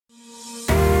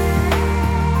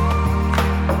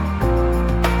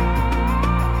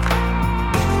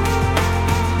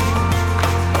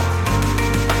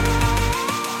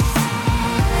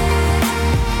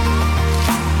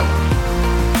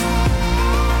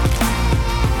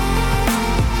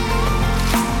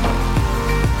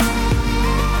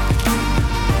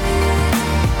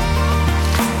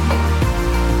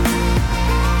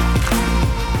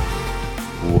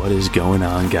going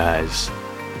on, guys?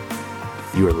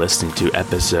 You are listening to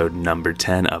episode number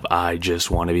 10 of I Just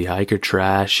Want to Be Hiker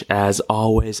Trash. As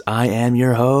always, I am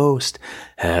your host.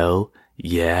 Hell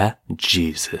yeah,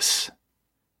 Jesus.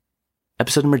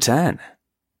 Episode number 10.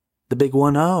 The big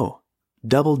 1-0.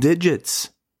 Double digits.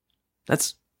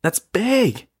 That's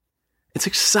big. It's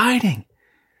exciting.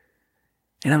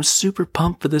 And I'm super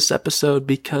pumped for this episode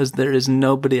because there is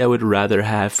nobody I would rather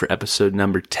have for episode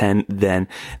number 10 than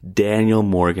Daniel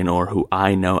Morgan, or who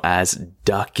I know as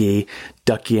Ducky.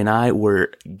 Ducky and I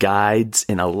were guides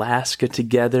in Alaska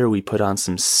together. We put on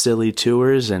some silly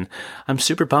tours, and I'm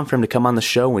super pumped for him to come on the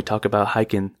show and we talk about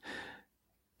hiking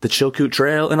the Chilkoot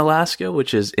Trail in Alaska,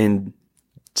 which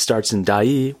starts in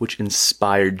Ducky, which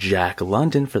inspired Jack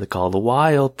London for the Call of the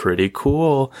Wild. Pretty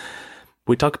cool.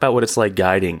 We talk about what it's like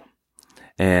guiding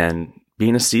and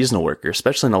being a seasonal worker,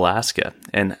 especially in Alaska.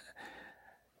 And,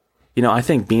 you know, I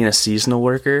think being a seasonal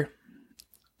worker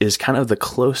is kind of the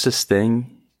closest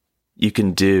thing you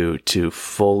can do to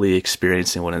fully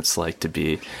experiencing what it's like to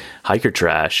be hiker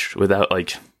trash without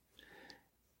like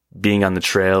being on the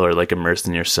trail or like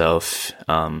immersing yourself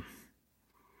in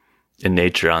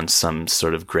nature on some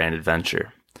sort of grand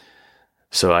adventure.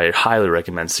 So I highly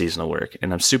recommend seasonal work,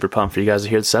 and I'm super pumped for you guys to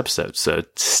hear this episode. So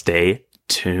stay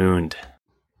tuned.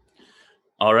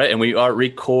 All right, and we are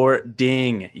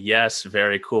recording. Yes,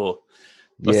 very cool.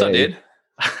 What's up, dude?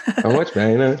 How much,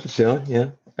 man? You know, just chilling. Yeah.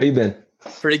 How you been?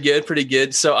 Pretty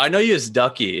good. So I know you as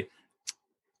Ducky.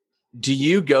 Do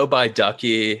you go by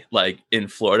Ducky like in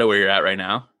Florida where you're at right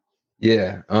now?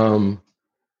 Yeah.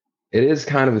 It is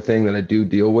kind of a thing that I do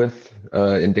deal with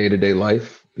in day-to-day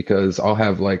life, because I'll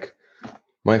have like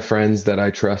my friends that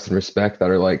I trust and respect that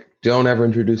are like, don't ever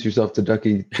introduce yourself to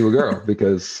Ducky to a girl,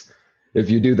 because if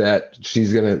you do that,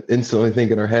 she's going to instantly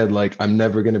think in her head, like, I'm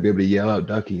never going to be able to yell out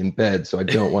Ducky in bed, so I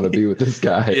don't want to be with this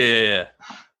guy. Yeah.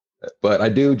 But I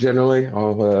do generally,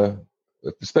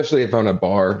 especially if I'm at a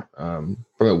bar, from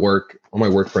at work, all my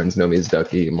work friends know me as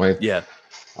Ducky. I'm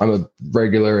a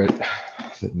regular at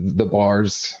the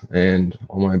bars, and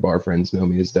all my bar friends know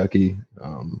me as Ducky.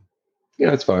 You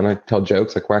know, it's fun. I tell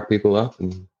jokes, I quack people up.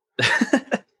 And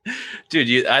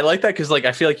Dude, I like that because like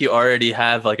I feel like you already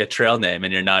have like a trail name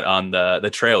and you're not on the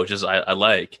trail, which is I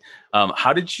like.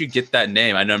 How did you get that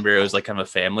name? I remember it was like kind of a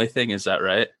family thing. Is that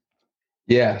right?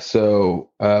 Yeah. So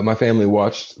my family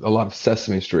watched a lot of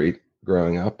Sesame Street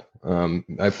growing up. I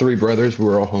have three brothers who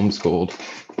were all homeschooled,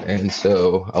 and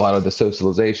so a lot of the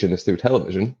socialization is through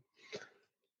television.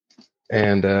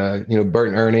 And you know, Bert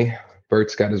and Ernie.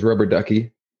 Bert's got his rubber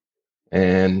ducky,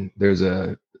 and there's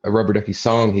a rubber ducky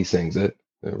song. He sings it.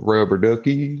 Rubber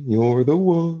ducky, you're the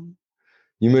one.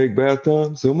 You make bath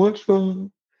time so much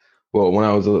fun. Well, when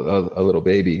I was a little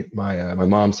baby, my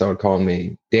mom started calling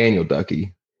me Daniel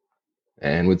Ducky,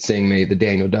 and would sing me the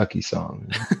Daniel Ducky song.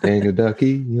 Daniel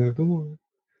Ducky, you're the one.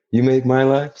 You make my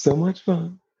life so much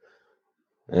fun.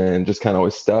 And just kind of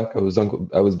always stuck. I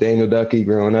was Daniel Ducky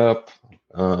growing up.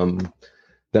 Then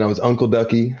I was Uncle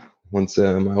Ducky once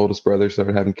my oldest brother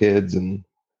started having kids, and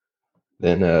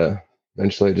then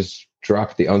eventually I just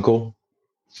dropped the uncle.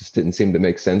 Just didn't seem to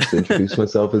make sense to introduce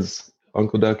myself as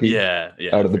Uncle Ducky. Yeah.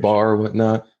 Out of the bar or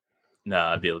whatnot. No,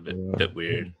 it'd be a bit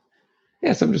weird.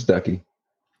 Yeah, so I'm just Ducky.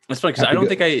 That's funny because I don't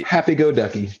think I happy go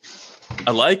Ducky.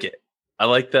 I like it. I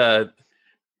like the.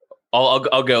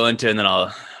 I'll go into it, and then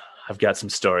I've got some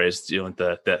stories doing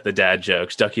the dad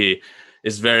jokes. Ducky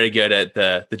is very good at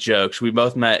the jokes. We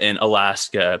both met in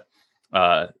Alaska,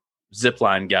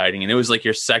 zipline guiding, and it was like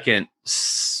your second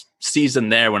season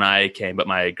there when I came, but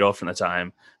my girlfriend at the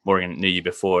time, Morgan, knew you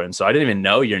before, and so I didn't even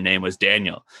know your name was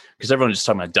Daniel because everyone was just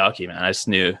talking about Ducky, man. I just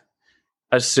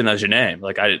assumed that was your name.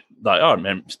 Like I thought, oh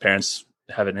man, his parents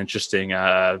have an interesting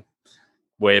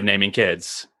way of naming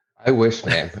kids. I wish,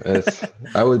 man.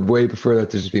 I would way prefer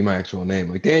that to just be my actual name.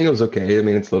 Like Daniel's okay. I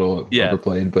mean, it's a little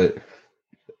overplayed, but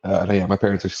yeah, my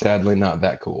parents are sadly not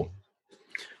that cool.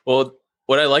 Well,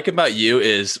 what I like about you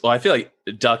is, I feel like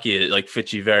Ducky like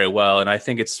fits you very well, and I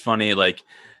think it's funny, like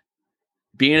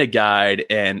being a guide,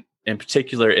 and in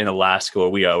particular in Alaska where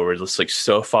we are, we're just like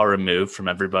so far removed from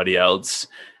everybody else.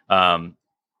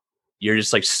 You're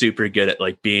just like super good at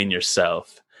like being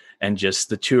yourself, and just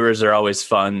the tours are always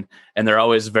fun, and they're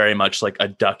always very much like a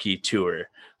Ducky tour.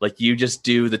 Like you just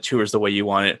do the tours the way you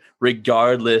want it,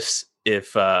 regardless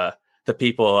if the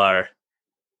people are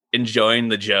enjoying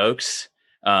the jokes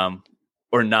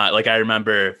or not. Like I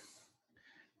remember,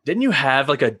 didn't you have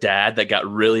like a dad that got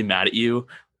really mad at you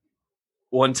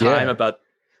one time about?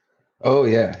 Oh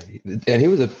yeah. And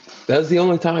that was the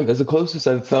only time, that's the closest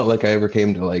I felt like I ever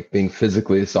came to like being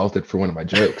physically assaulted for one of my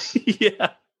jokes.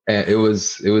 Yeah. And it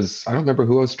was, I don't remember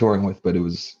who I was touring with, but it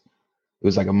was It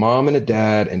was like a mom and a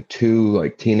dad and two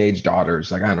like teenage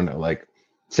daughters, like I don't know, like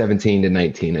 17 to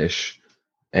 19 ish.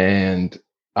 And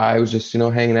I was just,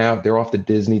 hanging out. They're off the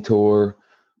Disney tour,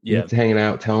 Yeah. hanging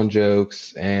out, telling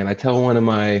jokes. And I tell one of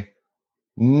my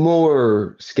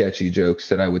more sketchy jokes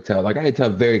that I would tell. Like I tell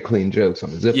very clean jokes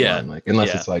on the zip Yeah. line, like unless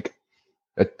Yeah. it's like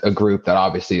a group that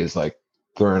obviously is like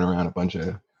throwing around a bunch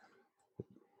of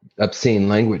obscene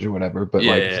language or whatever. But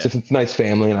like Yeah. if it's a nice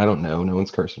family and I don't know, no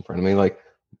one's cursing in front of me. Like,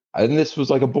 and this was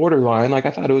like a borderline. Like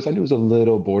I knew it was a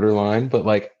little borderline, but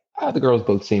like the girls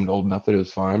both seemed old enough that it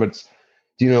was fine. But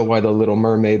do you know why the Little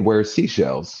Mermaid wears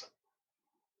seashells?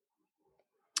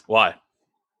 Why?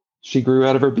 She grew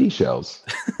out of her bee shells.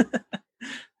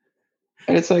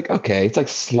 And it's like, okay, it's like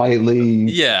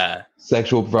slightly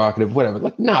sexual provocative, whatever.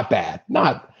 Like not bad.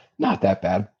 Not that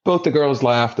bad. Both the girls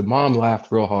laughed. The mom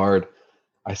laughed real hard.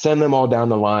 I send them all down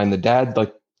the line. The dad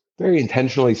like very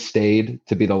intentionally stayed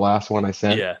to be the last one I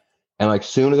sent. Yeah. And like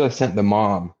soon as I sent the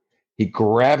mom, he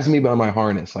grabs me by my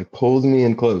harness, like pulls me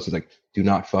in close. He's like, do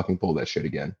not fucking pull that shit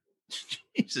again.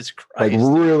 Jesus Christ. Like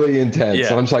really intense. Yeah.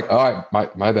 And I'm just like, all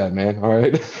right, my bad, man. All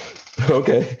right.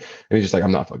 Okay. And he's just like,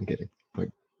 I'm not fucking kidding.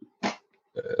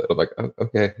 I'm like, oh,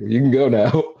 okay, you can go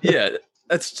now. Yeah,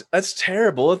 that's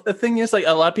terrible. The thing is, like,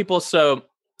 a lot of people. So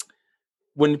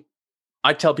when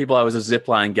I tell people I was a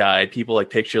zipline guide, people like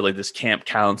picture like this camp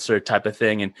counselor type of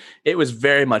thing, and it was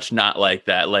very much not like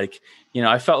that. Like,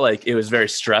 I felt like it was very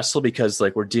stressful because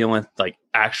like we're dealing with like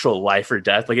actual life or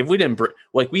death. Like if we didn't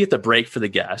we have to break for the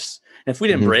guests, and if we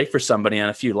didn't break for somebody on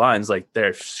a few lines, like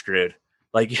they're screwed.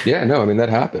 Like, yeah, no, I mean that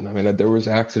happened. I mean there was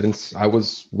accidents. I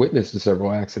was witness to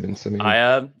several accidents. I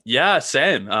mean, yeah,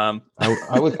 same.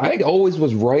 I always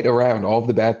was right around all of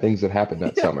the bad things that happened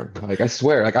that summer. Like I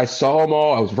swear, like I saw them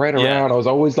all. I was right around. I was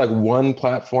always like one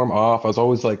platform off. I was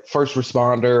always like first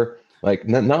responder. Like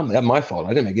not my fault. I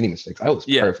didn't make any mistakes. I was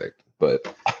perfect,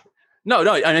 but. No,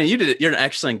 I mean, you're an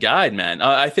excellent guide, man.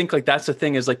 I think like that's the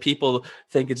thing is like people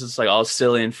think it's just like all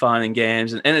silly and fun and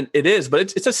games, and it is, but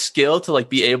it's a skill to like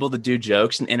be able to do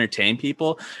jokes and entertain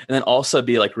people, and then also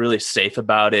be like really safe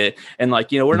about it. And like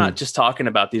we're not just talking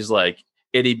about these like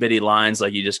itty bitty lines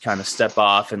like you just kind of step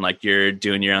off and like you're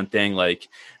doing your own thing. Like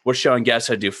we're showing guests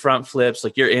how to do front flips.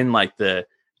 Like you're in like the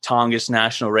Tongass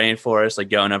National Rainforest, like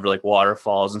going over like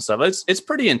waterfalls and stuff. It's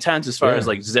pretty intense as far as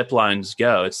like zip lines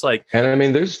go. It's like, and I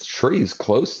mean, there's trees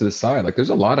close to the side. Like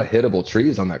there's a lot of hittable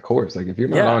trees on that course. Like if you're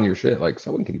not on your shit, like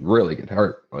someone can really get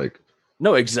hurt. Like,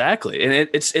 no, exactly. And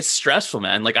it's stressful,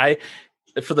 man. Like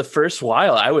for the first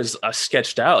while I was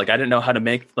sketched out. Like I didn't know how to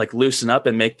make like loosen up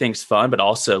and make things fun, but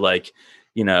also like,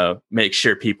 make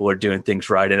sure people are doing things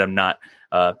right. And I'm not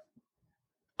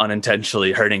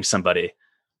unintentionally hurting somebody.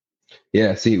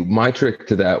 Yeah, see, my trick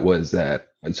to that was that,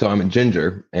 so I'm a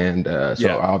ginger, and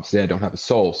obviously I don't have a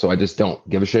soul, so I just don't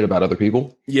give a shit about other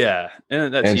people. Yeah,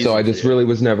 and so I just really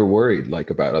was never worried like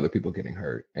about other people getting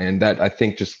hurt, and that I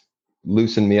think just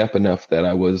loosened me up enough that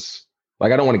I was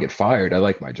like, I don't want to get fired. I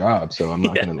like my job, so I'm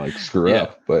not gonna like screw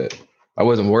up, but I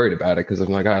wasn't worried about it because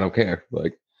I'm like, I don't care.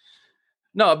 Like,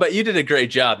 no, but you did a great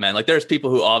job, man. Like there's people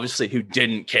who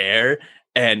didn't care,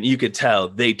 and you could tell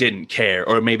they didn't care,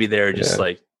 or maybe they're just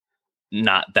like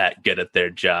not that good at their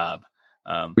job.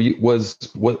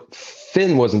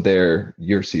 Finn wasn't there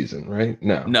your season, right?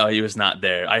 No, he was not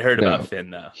there. I heard about Finn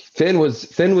though. Finn was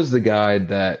the guy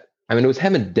that, I mean, it was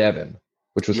him and Devin,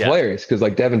 which was hilarious because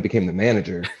like Devin became the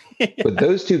manager, but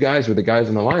those two guys were the guys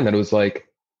on the line that it was like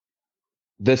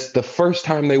the first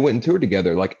time they went and toured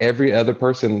together, like every other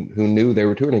person who knew they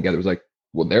were touring together was like,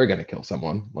 well, they're gonna kill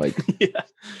someone, like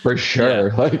for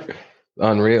sure, like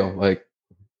unreal, like.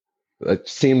 It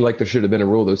seemed like there should have been a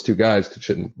rule those two guys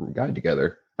shouldn't guide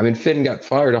together. I mean, Finn got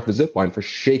fired off the zip line for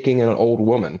shaking an old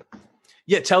woman.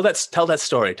 Yeah, tell that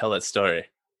story. Tell that story.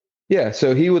 Yeah,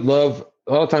 so he would love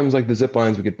a lot of times like the zip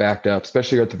lines would get backed up,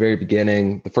 especially at the very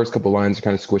beginning. The first couple of lines are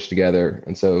kind of squished together,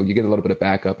 and so you get a little bit of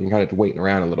backup and you kind of have to waiting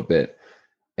around a little bit.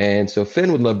 And so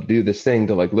Finn would love to do this thing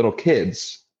to like little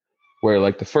kids, where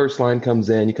like the first line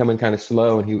comes in, you come in kind of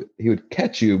slow, and he would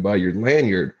catch you by your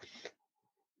lanyard.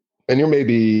 And you're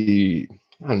maybe,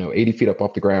 I don't know, 80 feet up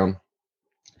off the ground.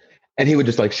 And he would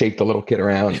just like shake the little kid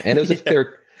around. And it was if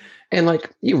they're, and like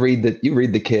you read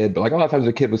the kid, but like a lot of times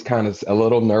the kid was kind of a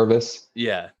little nervous.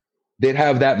 Yeah. They'd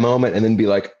have that moment and then be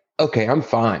like, okay, I'm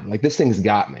fine. Like this thing's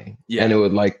got me. Yeah. And it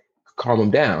would like calm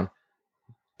him down.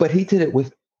 But he did it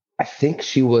with, I think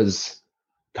she was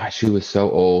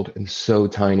so old and so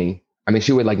tiny. I mean,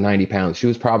 she weighed like 90 pounds. She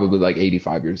was probably like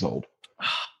 85 years old.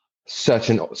 Such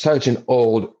an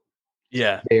old,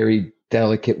 very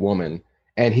delicate woman,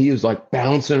 and he was like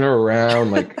bouncing her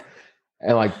around, like,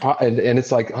 and like, and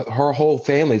it's like her whole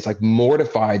family's like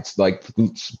mortified, like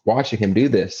watching him do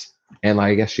this. And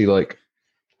like, I guess she like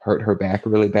hurt her back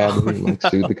really badly and like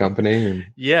sued the company. And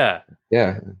Yeah.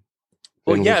 yeah.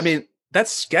 Well, Finn yeah, I was, mean,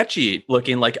 that's sketchy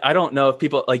looking. Like, I don't know if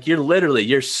people like you're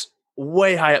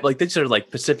way high up. Like, these are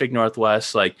like Pacific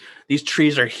Northwest. Like, these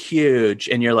trees are huge,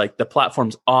 and you're like the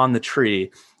platform's on the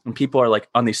tree, and people are like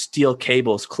on these steel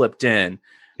cables clipped in.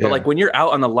 But like yeah. when you're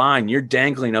out on the line, you're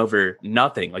dangling over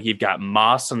nothing. Like you've got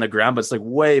moss on the ground, but it's like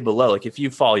way below. Like if you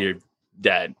fall, you're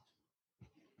dead.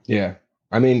 Yeah.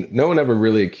 I mean, no one ever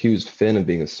really accused Finn of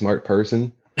being a smart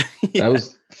person. That Yeah.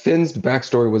 was Finn's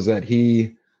backstory was that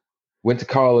he went to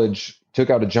college,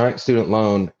 took out a giant student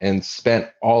loan, and spent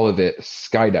all of it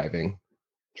skydiving,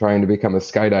 trying to become a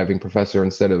skydiving professor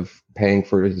instead of paying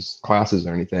for his classes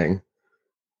or anything.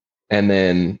 And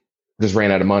then just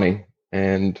ran out of money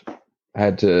and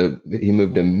he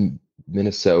moved to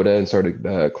Minnesota and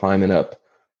started climbing up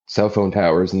cell phone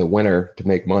towers in the winter to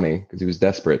make money because he was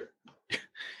desperate.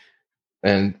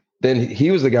 And then he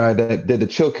was the guy that did the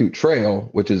Chilkoot Trail,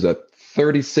 which is a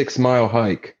 36-mile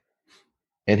hike.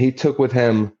 And he took with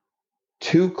him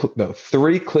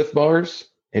three Cliff Bars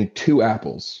and 2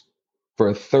 apples for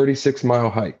a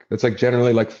 36-mile hike. That's like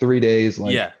generally like 3 days,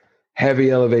 like Yeah.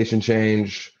 heavy elevation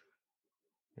change.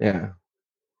 Yeah.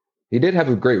 He did have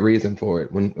a great reason for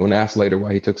it. When asked later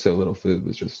why he took so little food,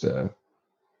 was just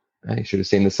he should have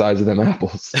seen the size of them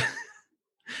apples.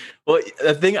 Well,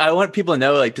 the thing I want people to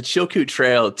know, like the Chilkoot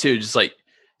Trail too, just like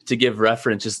to give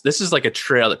reference, is this is like a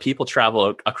trail that people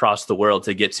travel across the world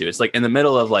to get to. It's like in the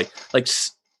middle of like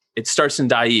it starts in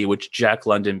Dyea, which Jack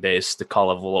London based The Call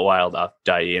of the Wild off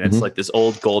Dyea, and it's like this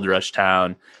old gold rush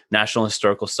town, national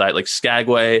historical site. Like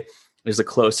Skagway is the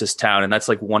closest town, and that's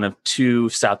like one of 2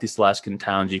 Southeast Alaskan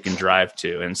towns you can drive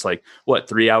to, and it's like what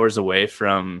 3 hours away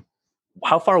from.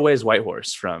 How far away is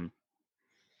Whitehorse from?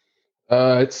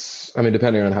 I mean,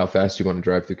 depending on how fast you want to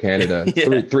drive through Canada,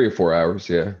 Yeah. 3 or 4 hours.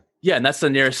 Yeah. Yeah, and that's the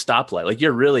nearest stoplight. Like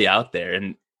you're really out there,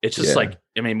 and it's just Yeah. like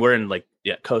I mean, we're in like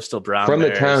coastal brown From the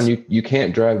bears. town, you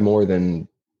can't drive more than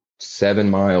 7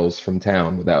 miles from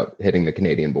town without hitting the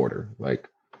Canadian border. Like,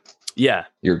 yeah.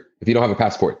 if you don't have a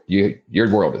passport, your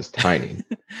world is tiny.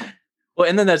 Well,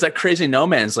 and then there's that crazy no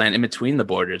man's land in between the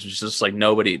borders, which is just like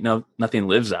nothing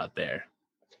lives out there.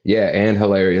 Yeah, and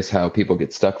hilarious how people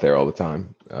get stuck there all the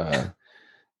time.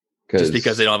 Just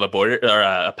because they don't have a border or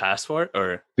a passport,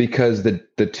 or because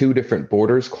the 2 different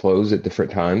borders close at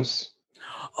different times.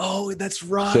 Oh, that's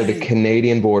right. So the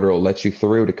Canadian border will let you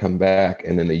through to come back,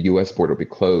 and then the U.S. border will be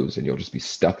closed, and you'll just be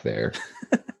stuck there,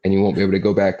 and you won't be able to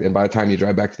go back. And by the time you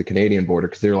drive back to the Canadian border,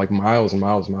 because they're like miles and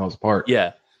miles and miles apart.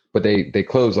 Yeah. But they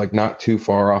close like not too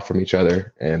far off from each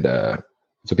other, and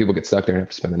so people get stuck there and have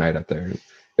to spend the night up there. And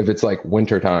if it's like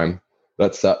winter time,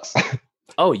 that sucks.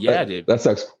 Oh yeah, dude. That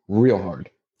sucks real hard.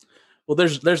 Well,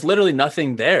 there's literally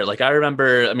nothing there. Like I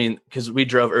remember, I mean, because we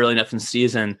drove early enough in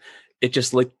season, it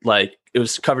just looked like it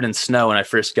was covered in snow when I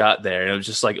first got there. And it was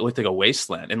just like, it looked like a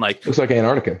wasteland. And like, looks like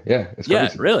Antarctica. Yeah. It's yeah,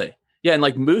 crazy. really. Yeah. And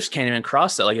like moose can't even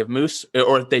cross that. Like if moose,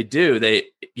 or if they do, they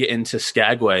get into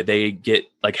Skagway, they get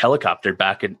like helicoptered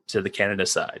back into the Canada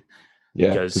side.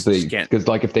 Yeah. Because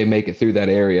like if they make it through that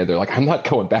area, they're like, I'm not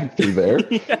going back through there.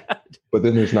 Yeah. But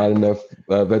then there's not enough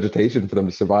vegetation for them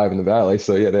to survive in the valley.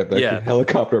 So yeah, they have to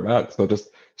helicopter them out. So they'll just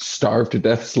starve to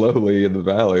death slowly in the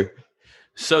valley.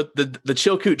 So the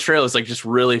Chilkoot Trail is like just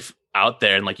really out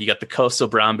there, and like you got the coastal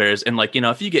brown bears, and like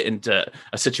if you get into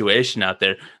a situation out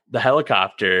there, the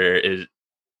helicopter is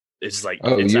like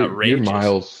it's outrageous. You're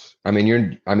miles. I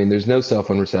mean, there's no cell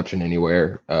phone reception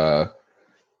anywhere.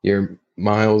 You're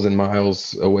miles and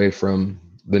miles away from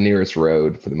the nearest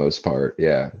road for the most part.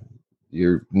 Yeah,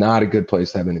 you're not a good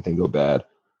place to have anything go bad,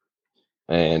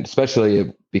 and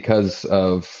especially because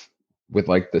with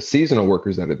like the seasonal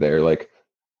workers that are there, like.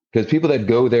 Because people that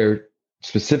go there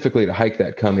specifically to hike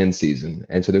that come in season.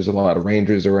 And so there's a lot of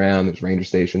rangers around, there's ranger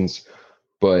stations,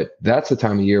 but that's the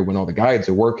time of year when all the guides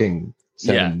are working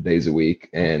 7 days a week.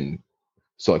 And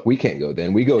so like we can't go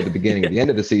then. We go at the beginning of the end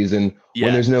of the season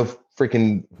when there's no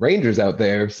freaking rangers out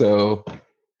there. So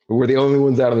we're the only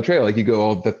ones out on the trail. Like you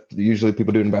go usually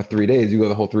people do it in about 3 days. You go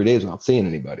the whole 3 days without seeing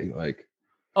anybody. Like,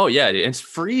 oh yeah, dude, it's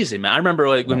freezing, man. I remember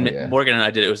like when Morgan and I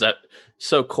did it, was that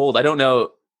so cold. I don't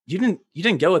know. You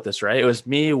didn't go with us, right? It was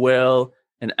me, Will,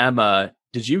 and Emma.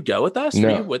 Did you go with us?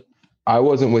 No, I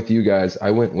wasn't with you guys.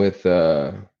 I went with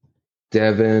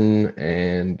Devin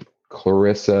and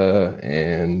Clarissa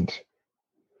and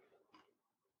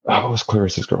what was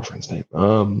Clarissa's girlfriend's name?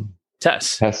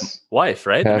 Tess, wife,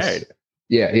 right? Tess, married.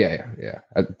 Yeah.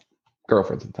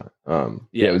 Girlfriends at the time.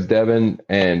 It was Devin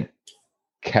and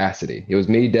Cassidy. It was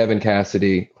me, Devin,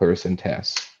 Cassidy, Clarissa, and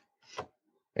Tess.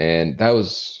 And that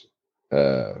was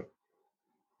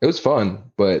it was fun,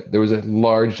 but there was a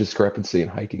large discrepancy in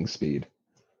hiking speed.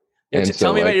 Yeah, And tell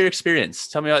so, me about like, your experience.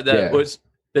 Tell me about that. yeah, Was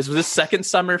this second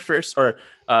summer first or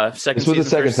second this was the season?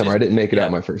 second First summer. I season? didn't make it Yeah.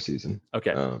 out my first season.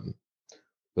 Okay.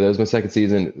 But that was my second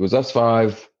season. It was us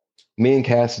five. Me and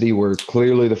Cassidy were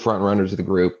clearly the front runners of the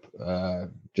group,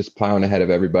 just plowing ahead of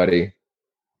everybody.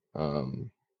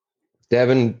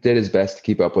 Devin did his best to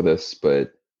keep up with us,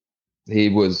 but he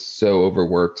was so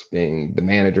overworked being the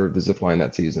manager of the zip line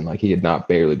that season. Like, he had not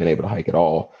barely been able to hike at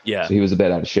all. Yeah. So he was a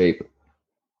bit out of shape.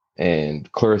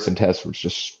 And Clarissa and Tess were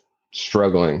just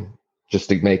struggling just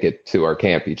to make it to our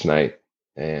camp each night.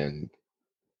 And,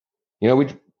 it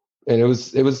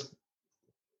was,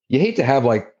 you hate to have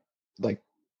like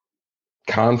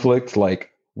conflict,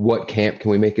 like, what camp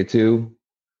can we make it to?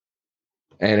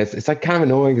 And it's like kind of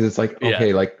annoying because it's like, okay,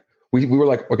 Yeah. like we were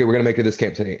like, okay, we're gonna make it this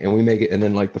camp today, and we make it, and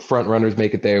then like the front runners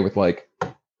make it there with like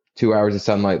 2 hours of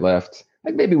sunlight left.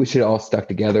 Like, maybe we should all stuck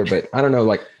together, but I don't know.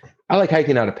 Like, I like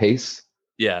hiking out of pace.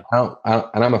 Yeah. And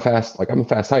I'm a fast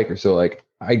hiker, so like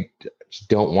I just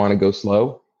don't want to go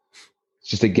slow. It's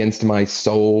just against my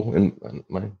soul and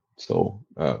my soul,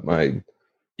 my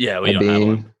Yeah. We my don't have being.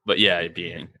 one, but yeah,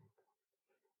 being.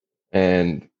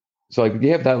 And so, like,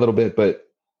 you have that little bit, but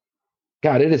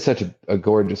God, it is such a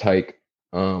gorgeous hike.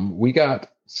 We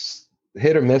got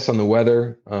hit or miss on the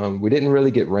weather. We didn't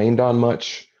really get rained on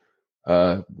much.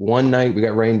 One night we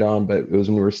got rained on, but it was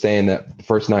when we were staying that the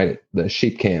first night at the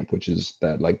sheep camp, which is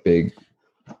that like big,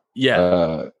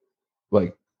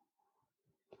 like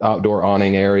outdoor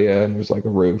awning area, and there's like a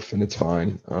roof, and it's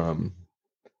fine.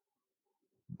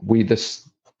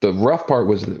 The rough part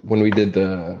was when we did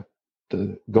the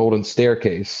golden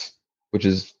staircase, which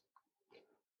is,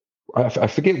 I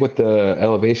forget what the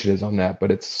elevation is on that,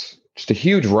 but it's just a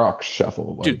huge rock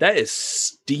shuffle. Like, Dude, that is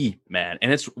steep, man.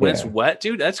 And it's when it's wet,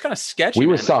 dude, that's kind of sketchy. We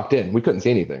were man. socked in. We couldn't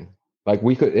see anything. Like,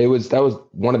 that was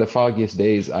one of the foggiest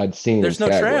days I'd seen. There's no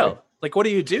trail. Like, what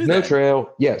do you do? No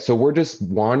trail. Yeah. So we're just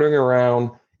wandering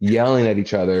around, yelling at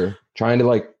each other, trying to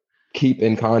like keep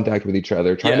in contact with each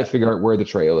other, trying to figure out where the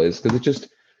trail is. Cause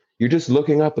you're just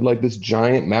looking up at like this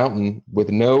giant mountain with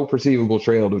no perceivable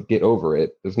trail to get over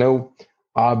it. There's no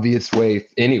obvious way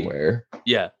anywhere.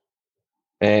 Yeah.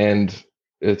 And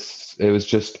it was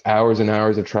just hours and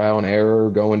hours of trial and error,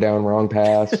 going down wrong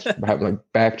paths, having to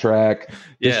backtrack,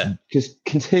 just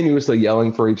continuously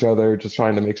yelling for each other, just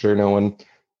trying to make sure no one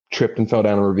tripped and fell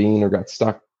down a ravine or got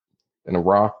stuck in a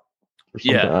rock or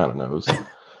something. I don't know.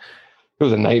 It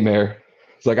was a nightmare.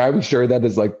 It's like, I'm sure that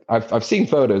is like, I've seen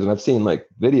photos and I've seen like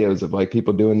videos of like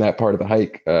people doing that part of the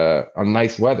hike on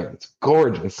nice weather. It's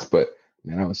gorgeous, but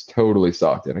man, I was totally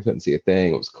socked in. I couldn't see a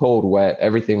thing. It was cold, wet.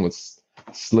 Everything was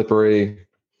slippery.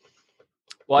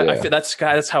 Well, I feel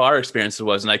that's how our experience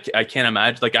was, and I can't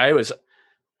imagine. Like, I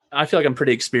feel like I'm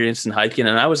pretty experienced in hiking,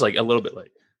 and I was like a little bit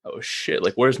like, oh shit,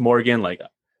 like, where's Morgan? Like,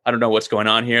 I don't know what's going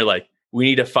on here. Like, we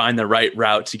need to find the right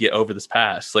route to get over this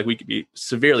pass. Like, we could be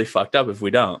severely fucked up if we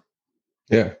don't.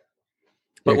 Yeah.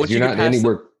 But once you're not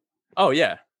anywhere. Oh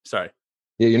yeah, sorry.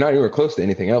 Yeah, you're not anywhere close to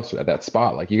anything else at that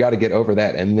spot. Like, you got to get over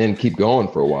that and then keep going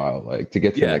for a while, like, to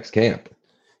get to the next camp.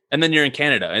 And then you're in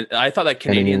Canada. And I thought that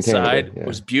Canadian side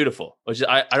was beautiful. Did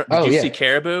you see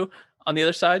caribou on the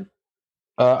other side?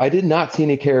 I did not see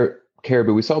any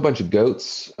caribou. We saw a bunch of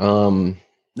goats.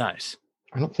 Nice.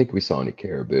 I don't think we saw any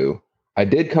caribou. I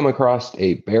did come across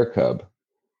a bear cub.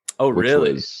 Oh,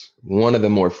 really? Which was one of the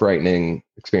more frightening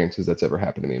experiences that's ever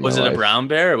happened to me in my life. Was it a brown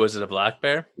bear or was it a black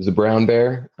bear? It was a brown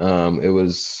bear. It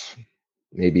was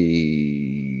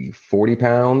maybe 40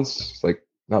 pounds. It's like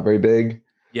not very big.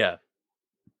 Yeah.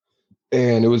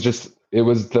 And it was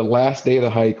the last day of the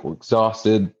hike. We're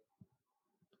exhausted.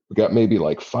 We got maybe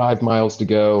like 5 miles to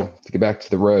go to get back to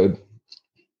the road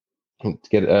to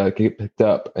get picked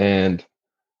up. And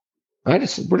we're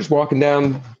just walking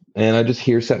down, and I just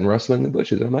hear something rustling in the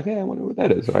bushes. I'm like, hey, I wonder what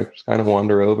that is. So I just kind of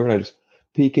wander over, and I just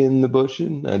peek in the bush,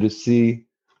 and I just see,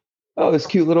 oh, this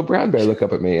cute little brown bear look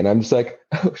up at me. And I'm just like,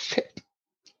 oh shit,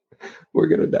 we're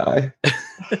going to die.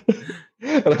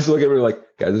 And I just look at her like,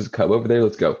 guys, there's a cub over there.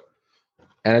 Let's go.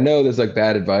 And I know there's like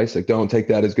bad advice. Like, don't take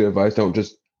that as good advice. Don't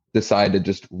just decide to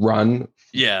just run.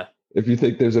 Yeah. If you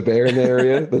think there's a bear in the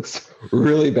area, that's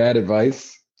really bad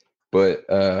advice. But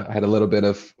I had a little bit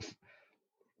of,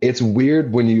 it's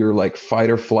weird when your like fight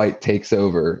or flight takes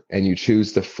over and you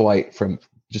choose to flight from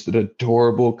just an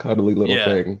adorable, cuddly little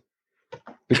thing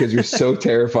because you're so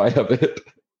terrified of it.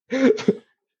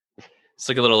 It's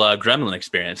like a little gremlin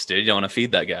experience, dude. You don't want to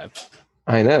feed that guy.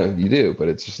 I know you do, but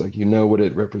it's just like, you know what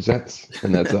it represents.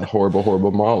 And that's a horrible,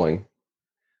 horrible mauling.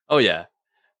 Oh yeah.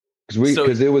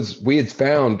 Because we had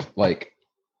found like,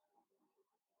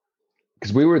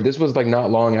 because this was like not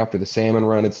long after the salmon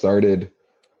run had started.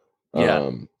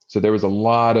 Yeah. So there was a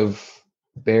lot of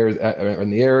bears in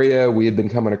the area. We had been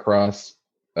coming across,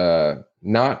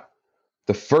 not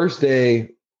the first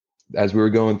day as we were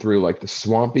going through like the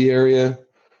swampy area,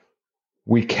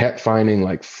 we kept finding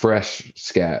like fresh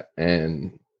scat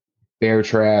and bear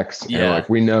tracks. And Yeah. like,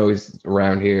 we know he's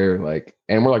around here. Like,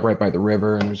 and we're like right by the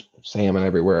river and there's salmon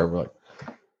everywhere. We're like,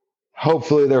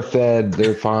 hopefully they're fed.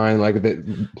 They're fine. Like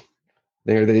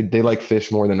they like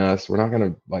fish more than us. We're not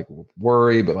going to like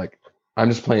worry, but like, I'm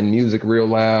just playing music real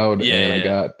loud and I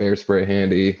got bear spray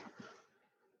handy.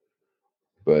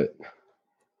 But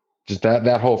just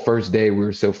that whole first day, we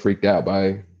were so freaked out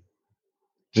by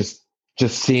just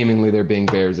seemingly there being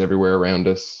bears everywhere around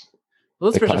us.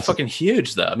 Those bears are fucking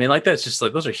huge, though. I mean, like that's just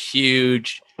like those are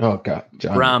huge. Oh god,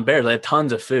 giant. Brown bears. They have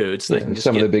tons of food. So they can just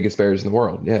some of the biggest bears in the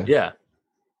world. Yeah. Yeah.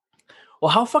 Well,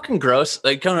 how fucking gross?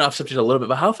 Like going off subject a little bit,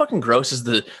 but how fucking gross is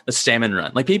the salmon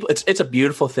run? Like people, it's a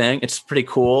beautiful thing. It's pretty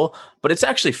cool, but it's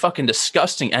actually fucking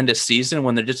disgusting end of season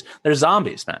when they're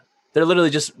zombies, man. They're literally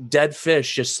just dead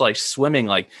fish, just like swimming,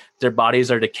 like their bodies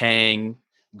are decaying,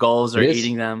 gulls are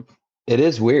eating them. It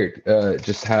is weird,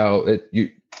 just how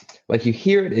you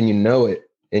hear it and you know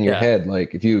it in your head,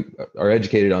 like if you are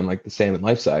educated on like the salmon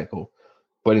life cycle,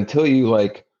 but until you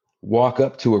like walk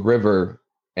up to a river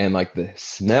and like the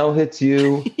smell hits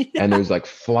you and there's like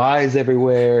flies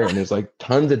everywhere and there's like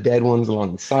tons of dead ones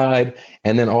along the side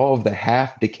and then all of the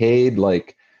half decayed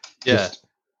like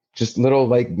just little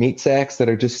like meat sacks that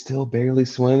are just still barely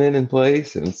swimming in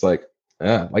place. And it's like,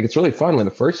 like it's really fun when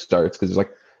it first starts because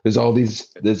there's all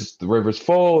the river's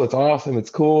full. It's awesome. It's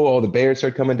cool. All the bears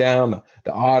start coming down.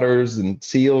 The otters and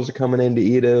seals are coming in to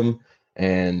eat them.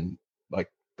 And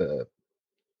like the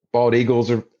bald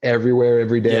eagles are everywhere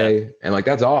every day. Yeah. And like,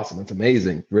 that's awesome. It's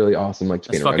amazing. Really awesome. Like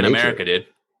just being around nature. America, dude.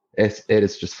 It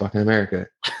is just fucking America.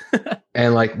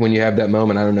 And like when you have that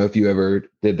moment, I don't know if you ever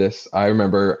did this. I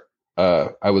remember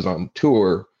I was on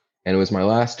tour and it was my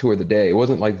last tour of the day. It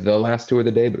wasn't like the last tour of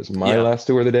the day, but it was my last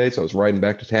tour of the day. So I was riding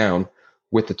back to town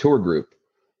with the tour group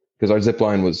because our zip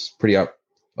line was pretty out,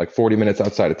 like 40 minutes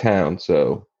outside of town.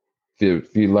 So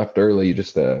if you left early, you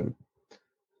just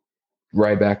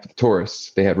ride back to the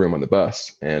tourists. They had room on the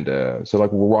bus. And so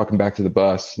like we're walking back to the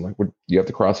bus and like you have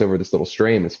to cross over this little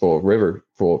stream. It's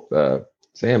full of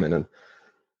salmon.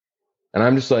 And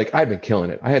I'm just like, I've been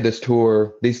killing it. I had this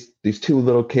tour, these two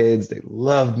little kids, they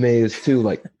loved me. These two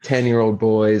like 10-year-old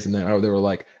boys. And then they were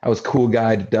like, I was cool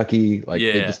guy to Ducky. Like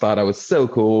they just thought I was so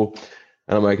cool.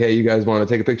 And I'm like, hey, you guys want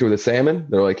to take a picture with a salmon?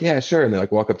 They're like, yeah, sure. And they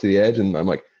like walk up to the edge and I'm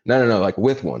like, no, like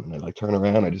with one. And I like turn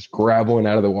around, I just grab one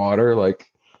out of the water.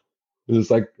 Like, it was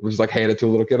like hand it to a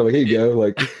little kid. I'm like, here you go.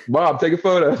 Like, Mom, take a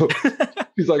photo.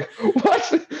 He's like,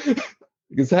 what?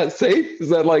 Is that safe? Is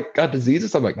that like got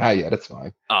diseases? I'm like, yeah, that's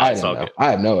fine. I don't know.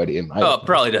 I have no idea.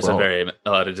 Probably does have a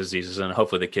lot of diseases, and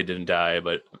hopefully the kid didn't die,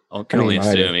 but I can only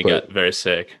assume he got very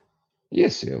sick. You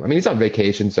assume. I mean, he's on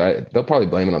vacation, so they'll probably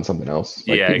blame it on something else.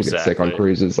 Like, people get sick on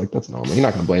cruises. Like, that's normal. You're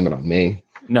not going to blame it on me.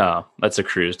 No, that's a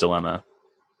cruise dilemma.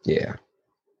 Yeah.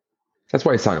 That's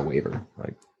why I sign a waiver.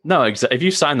 Like, no, if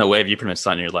you sign the waiver, you pretty much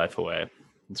sign your life away.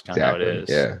 That's kind of how it is.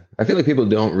 Yeah. I feel like people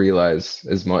don't realize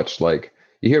as much, like,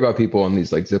 you hear about people on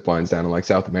these like zip lines down in like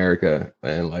South America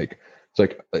and like, it's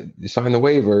like you sign the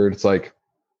waiver. It's like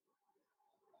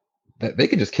they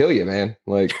could just kill you, man.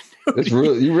 Like it's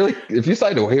really, if you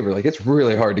sign a waiver, like it's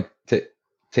really hard to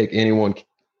take anyone,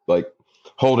 like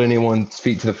hold anyone's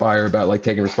feet to the fire about like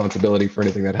taking responsibility for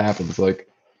anything that happens. Like,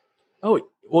 oh,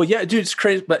 well, yeah, dude, it's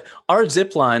crazy. But our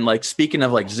zip line, like speaking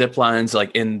of like zip lines,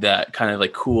 like in that kind of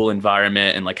like cool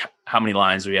environment and like how many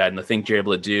lines we had and the things you're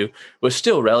able to do was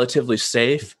still relatively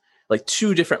safe. Like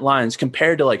 2 different lines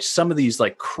compared to like some of these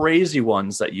like crazy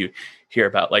ones that you hear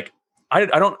about. Like I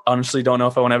honestly don't know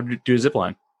if I want to ever do a zip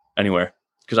line anywhere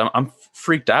because I'm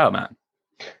freaked out, man.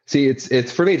 See,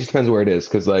 it's for me, it just depends where it is.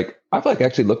 Cause like I've like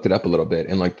actually looked it up a little bit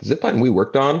and like the zip line we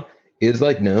worked on is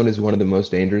like known as one of the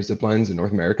most dangerous zip lines in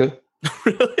North America.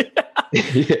 Really?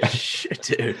 Yeah. Shit,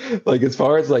 dude. Like as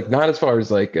far as like, not as far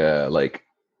as like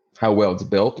how well it's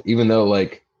built, even though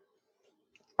like,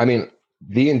 I mean,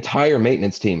 the entire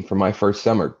maintenance team from my first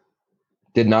summer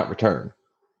did not return.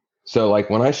 So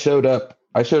like when I showed up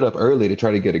early to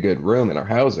try to get a good room in our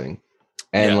housing.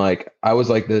 And like, I was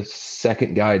like the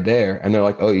second guy there and they're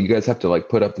like, oh, you guys have to like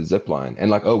put up the zip line and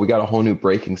like, oh, we got a whole new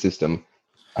braking system.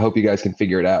 I hope you guys can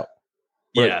figure it out.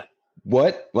 But yeah.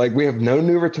 What? Like we have no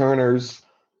new returners.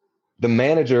 The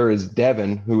manager is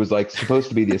Devin, who was like supposed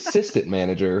to be the assistant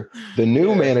manager. The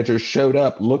new manager showed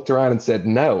up, looked around and said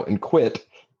no and quit.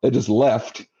 and just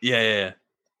left. Yeah.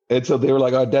 And so they were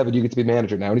like, "Oh, Devin, you get to be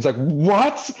manager now." And he's like,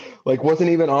 "What?" Like, wasn't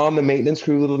even on the maintenance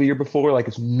crew the year before. Like,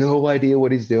 has no idea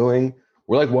what he's doing.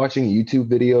 We're like watching YouTube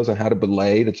videos on how to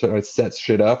belay to try to set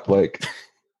shit up. Like,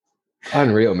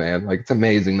 unreal, man. Like, it's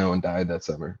amazing no one died that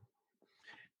summer.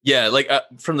 Yeah, like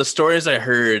from the stories I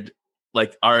heard,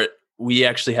 like we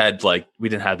actually had like we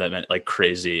didn't have that many like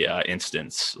crazy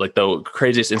incidents. Like the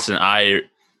craziest incident I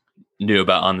knew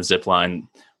about on the zip line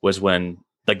was when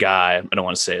the guy, I don't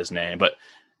want to say his name, but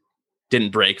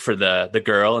didn't break for the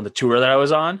girl in the tour that I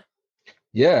was on.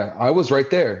 Yeah, I was right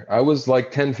there. I was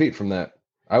like 10 feet from that.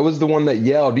 I was the one that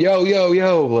yelled, "Yo, yo,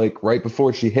 yo," like right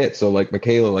before she hit. So like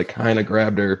Michaela like kind of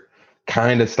grabbed her,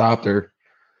 kind of stopped her.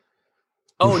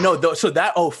 Oh no! So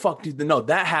that fuck, dude, no,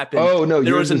 that happened. Oh no,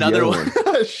 there yours was another the other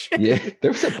one. Shit. Yeah,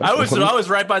 there was I was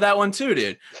right by that one too,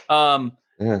 dude.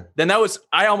 Yeah. Then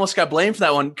I almost got blamed for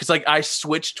that one because like I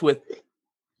switched with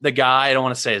the guy. I don't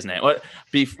want to say his name. What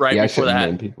before that?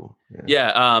 Name people.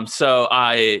 Yeah. So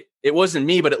it wasn't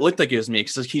me, but it looked like it was me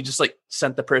because he just like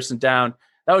sent the person down.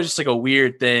 That was just like a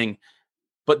weird thing.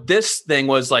 But this thing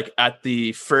was like at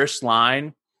the first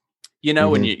line,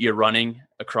 when you're running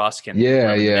across.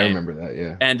 Yeah, I remember that.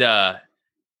 Yeah. And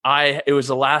it was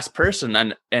the last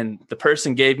person, and the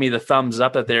person gave me the thumbs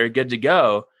up that they're good to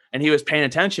go, and he was paying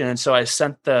attention, and so I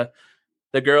sent the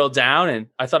girl down, and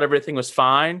I thought everything was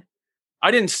fine. I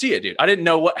didn't see it, dude. I didn't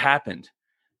know what happened,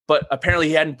 but apparently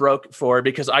he hadn't broke for her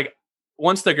because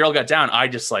once the girl got down, I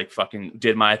just like fucking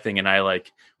did my thing, and I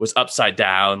like was upside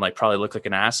down, like probably looked like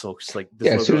an asshole. Just like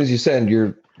as soon as you send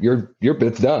your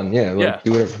bit's done, do whatever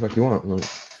the fuck you want. Like,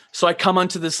 so I come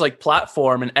onto this like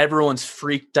platform and everyone's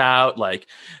freaked out. Like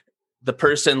the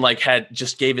person like had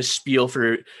just gave a spiel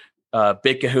for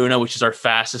Big Kahuna, which is our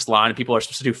fastest line. And people are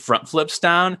supposed to do front flips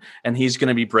down, and he's going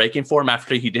to be breaking for him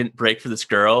after he didn't break for this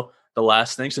girl. The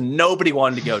last thing. So nobody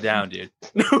wanted to go down, dude.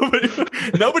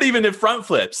 Nobody even did front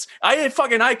flips. I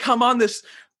come onto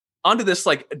this,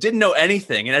 like didn't know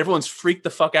anything. And everyone's freaked the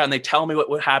fuck out and they tell me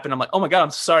what happened. I'm like, oh my God,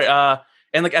 I'm sorry.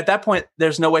 And like at that point,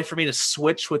 there's no way for me to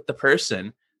switch with the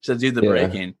person to do the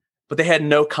breaking, but they had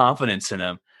no confidence in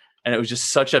him. And it was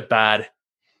just such a bad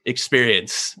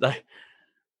experience. Like,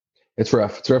 it's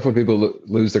rough. It's rough when people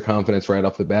lose their confidence right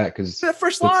off the bat because the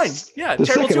first line, the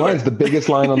second line is the biggest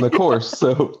line on the course.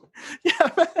 So yeah,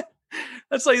 man.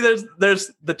 That's like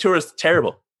there's the tour is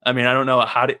terrible. I mean, I don't know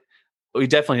we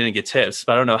definitely didn't get tips,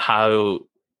 but I don't know how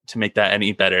to make that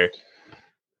any better.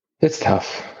 It's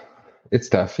tough. It's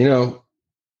tough.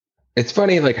 It's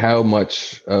funny like how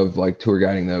much of like tour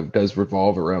guiding though does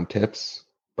revolve around tips.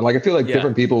 But like I feel like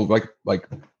different people like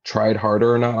tried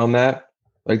harder or not on that.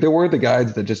 Like there were the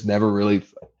guides that just never really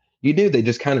they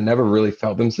just kind of never really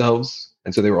felt themselves.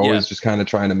 And so they were always just kind of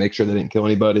trying to make sure they didn't kill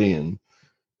anybody. And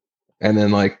then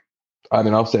like, I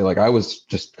mean, I'll say like I was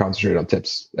just concentrated on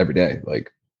tips every day.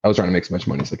 Like I was trying to make as much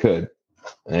money as I could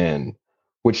and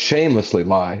would shamelessly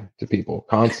lie to people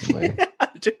constantly.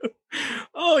 Dude.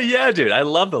 Oh yeah, dude. I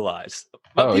love the lies.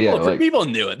 But people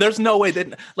knew it. There's no way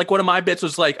that like one of my bits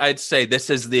was like, I'd say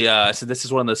this is this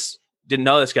is one of the didn't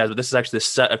know this, guys, but this is actually the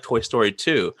set of Toy Story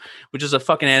 2, which is a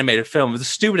fucking animated film. It was the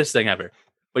stupidest thing ever.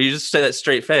 But you just say that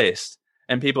straight faced,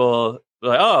 and people were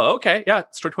like, "Oh, okay, yeah,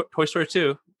 it's Toy Story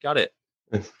 2, got it."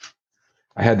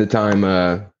 I had the time.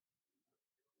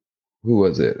 Who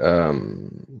was it?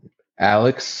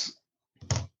 Alex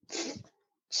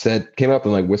came up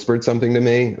and like whispered something to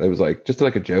me. It was like just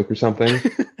like a joke or something,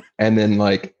 and then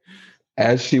like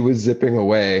as she was zipping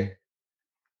away,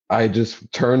 I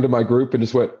just turned to my group and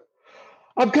just went,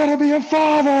 "I'm gonna be a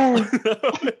father."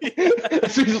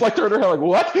 She just like turned her head like,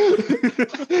 "What?"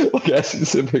 Like as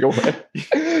she's zipping away,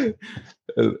 and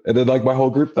then like my whole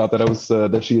group thought that I was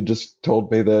that she had just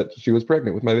told me that she was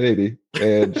pregnant with my baby,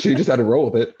 and she just had to roll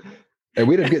with it. And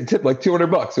we didn't get tipped like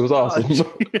 $200. It was awesome.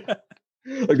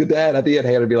 Like the dad at the end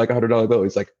handed me like $100 bill.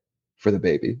 He's like, "For the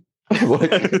baby." I'm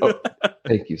like, "Oh,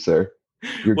 thank you, sir."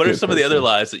 What are some of the other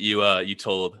lies that you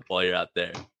told while you're out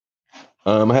there?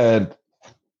 I had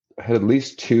at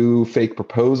least 2 fake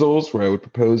proposals where I would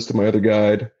propose to my other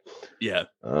guide. Yeah.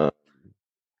 I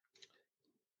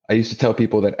used to tell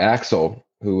people that Axel,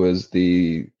 who was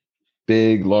the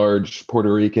big, large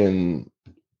Puerto Rican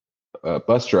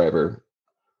bus driver,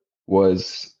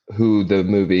 was who the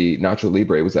movie Nacho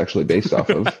Libre was actually based off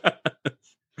of.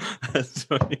 That's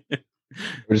funny. I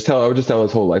would just tell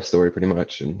his whole life story pretty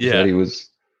much, and that he was,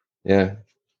 little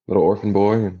orphan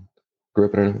boy and grew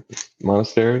up in a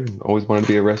monastery and always wanted to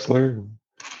be a wrestler. And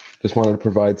just wanted to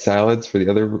provide salads for the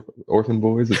other orphan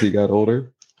boys as he got older,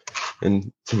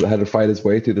 and so had to fight his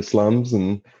way through the slums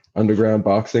and underground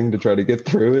boxing to try to get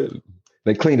through it.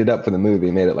 They cleaned it up for the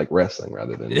movie, made it like wrestling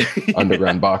rather than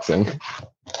underground boxing.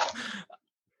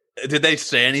 Did they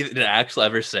say anything? Did Axel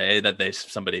ever say that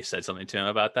somebody said something to him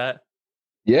about that?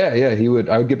 Yeah, yeah.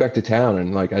 I would get back to town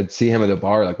and like I'd see him at the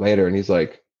bar like later, and he's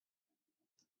like,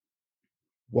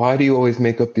 "Why do you always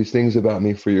make up these things about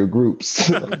me for your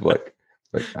groups?" I'm like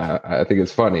I think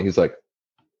it's funny. He's like,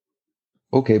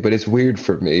 "Okay, but it's weird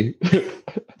for me."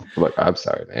 I'm like, "I'm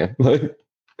sorry, man." Like,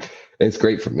 it's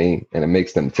great for me, and it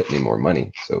makes them tip me more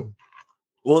money. So,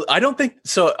 well, I don't think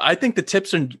so. I think the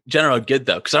tips in general are good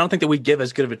though, because I don't think that we give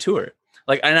as good of a tour.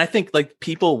 Like, and I think like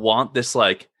people want this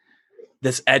like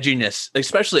this edginess,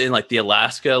 especially in like the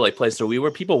Alaska like place where we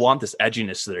were. People want this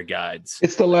edginess to their guides.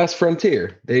 it's the last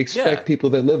frontier. They expect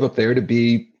people that live up there to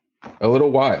be a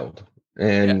little wild,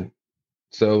 and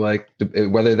so like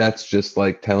whether that's just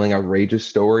like telling outrageous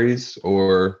stories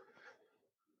or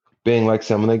being like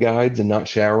some of the guides and not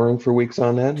showering for weeks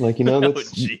on end, like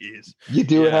that's you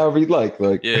do it however you like.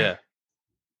 Like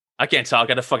I can't talk.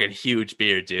 I had a fucking huge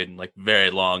beard, dude, and like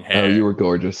very long hair. Oh, you were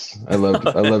gorgeous. I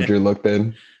loved your look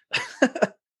then.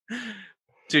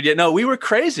 Dude, yeah, no, we were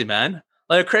crazy, man.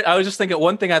 Like I was just thinking,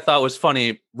 one thing I thought was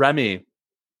funny. Remy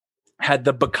had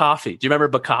the Bakafi. Do you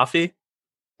remember Bakafi?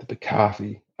 The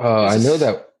Bakafi. I know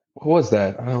that. What was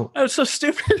that? I don't. That was so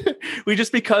stupid.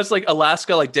 Because like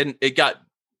Alaska like it got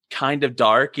kind of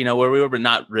dark, where we were, but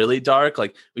not really dark.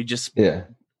 Like we just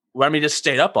Remy just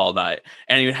stayed up all night,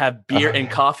 and he would have beer and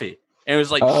coffee. And it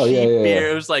was like cheap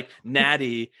beer. It was like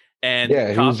natty and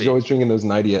coffee. He was always drinking those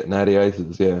natty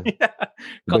ices. Yeah,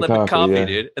 called that coffee,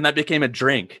 dude, and that became a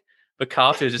drink. But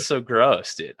coffee was just so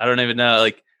gross, dude. I don't even know.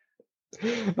 Like,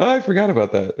 I forgot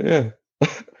about that. Yeah.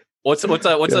 What's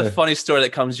a funny story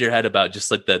that comes to your head about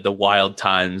just like the wild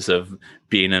times of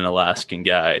being an Alaskan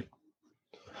guide?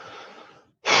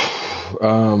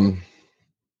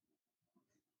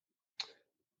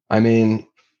 I mean,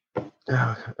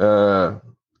 I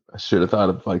should have thought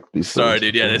of like these. Sorry,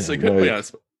 dude. Yeah, it's like put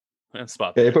on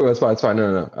spot. Yeah, you put me on spot. It's fine.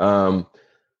 No.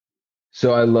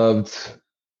 So I loved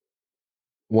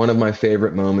one of my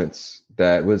favorite moments.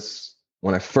 That was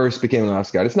when I first became an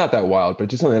Alaska guide. It's not that wild, but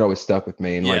just something that always stuck with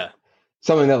me, and like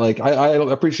something that like I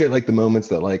appreciate like the moments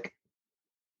that like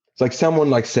it's like someone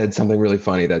like said something really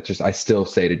funny that just I still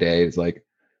say today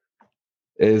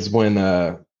is when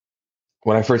I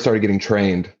first started getting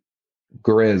trained.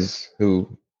 Grizz,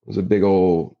 who was a big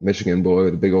old Michigan boy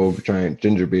with a big old giant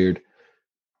ginger beard,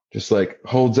 just like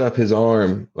holds up his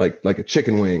arm like a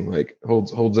chicken wing, like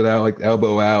holds it out like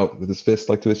elbow out with his fist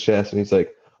like to his chest, and he's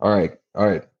like, all right.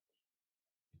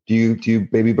 Do you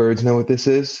baby birds know what this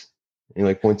is? And he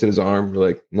like points at his arm. We're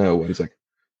like, no. What? He's like,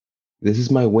 this is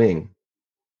my wing.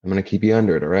 I'm gonna keep you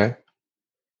under it, all right?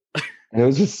 And it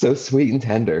was just so sweet and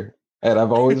tender. And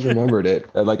I've always remembered it.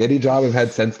 And like any job I've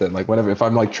had since then, like whenever, if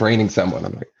I'm like training someone,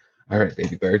 I'm like, all right,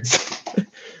 baby birds.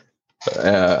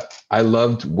 I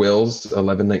loved Will's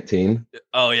 1119.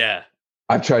 Oh yeah.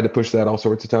 I've tried to push that all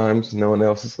sorts of times. No one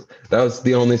else. That was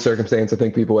the only circumstance I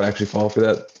think people would actually fall for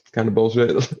that kind of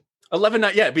bullshit.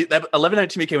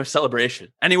 1119 became a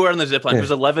celebration. Anywhere on the zip line, it was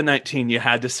 1119. You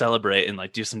had to celebrate and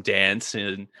like do some dance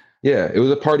and. Yeah, it was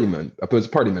a party minute. It was a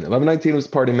party minute. 1119 was a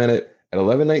party minute. At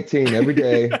 1119 every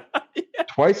day,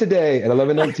 twice a day at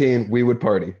 1119, we would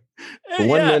party. For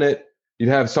 1 minute, you'd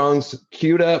have songs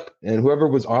queued up, and whoever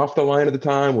was off the line at the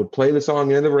time would play the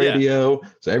song in the radio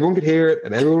so everyone could hear it,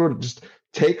 and everyone would just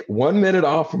take 1 minute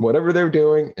off from whatever they were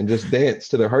doing and just dance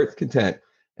to their heart's content.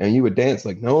 And you would dance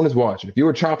like no one was watching. If you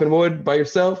were chopping wood by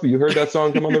yourself, you heard that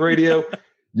song come on the radio,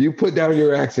 you put down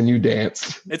your axe and you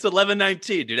danced. It's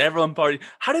 1119, dude. Everyone party.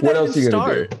 How did that even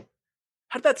start?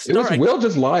 How did that start? Will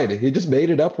just lied. He just made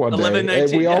it up one day.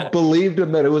 And we all believed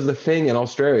him that it was a thing in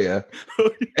Australia.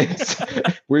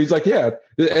 Where he's like, yeah,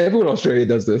 everyone in Australia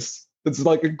does this. It's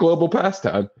like a global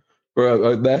pastime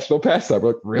or a national pastime.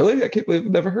 We're like, really? I can't believe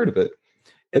I've never heard of it.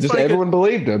 And just everyone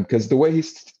believed him because the way he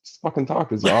fucking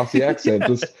talked, his Aussie accent,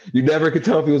 you never could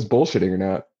tell if he was bullshitting or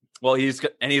not. Well, he's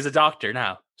a doctor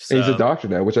now. So. He's a doctor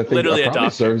now, which I think probably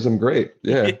serves him great.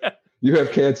 Yeah. You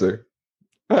have cancer.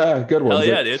 Good one. Hell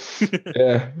yeah, dude.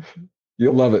 Yeah.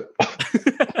 You'll love it.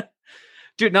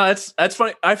 Dude, no, that's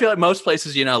funny. I feel like most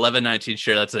places, 1119,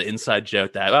 sure, that's an inside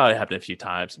joke that it happened a few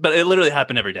times. But it literally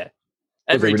happened every day.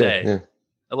 Every day. Yeah.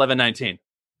 1119.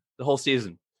 The whole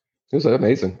season. It was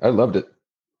amazing. I loved it.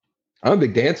 I'm a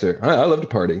big dancer. I love to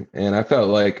party. And I felt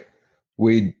like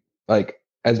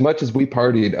as much as we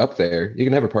partied up there, you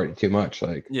can never party too much.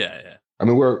 Like, yeah. I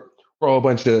mean, we're all a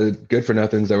bunch of good for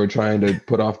nothings that we're trying to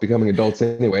put off becoming adults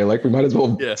anyway. Like, we might as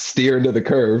well steer into the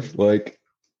curve. Like,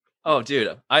 Oh,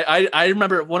 dude. I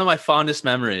remember one of my fondest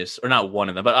memories, or not one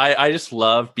of them, but I just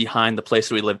love behind the place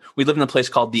that we live. We live in a place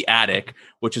called The Attic,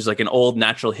 which is like an old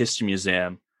natural history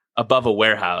museum above a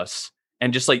warehouse.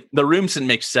 And just like the rooms didn't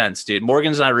make sense, dude.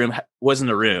 Morgan's and I room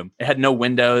wasn't a room. It had no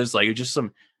windows. Like it was just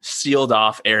some sealed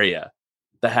off area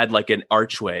that had like an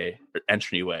archway or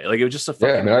entryway. Like it was just a fucking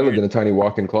Yeah, I mean, I lived weird... in a tiny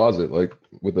walk-in closet, like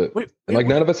with a, Wait, and like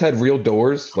what? none of us had real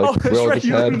doors. Like Oh, we that's all right. just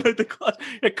You had, remember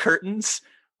the curtains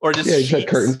or just yeah, you just had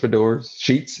sheets. curtains for doors,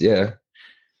 sheets. Yeah,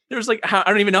 There was like I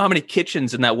don't even know how many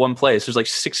kitchens in that one place. There's like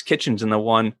 6 kitchens in the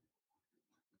one.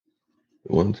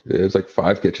 it was like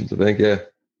 5 kitchens, I think. Yeah,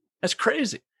 That's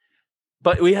crazy.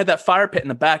 But we had that fire pit in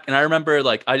the back, and I remember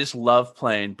like I just love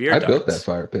playing beer I darts. built that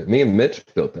fire pit. Me and Mitch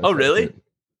built that. Oh, fire really? Pit.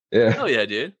 Yeah. Oh yeah,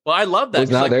 dude. Well, I love It that was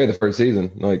 'cause, not like, there the first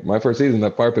season. Like my first season,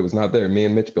 that fire pit was not there. Me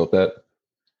and Mitch built that.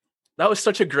 that was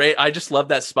such a great. I just love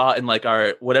that spot and like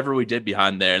our whatever we did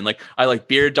behind there, and like I like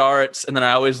beer darts, and then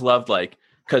I always loved like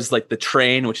because like the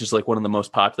train, which is like one of the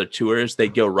most popular tours, they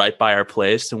go right by our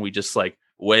place, and we just like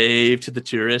wave to the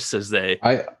tourists as they.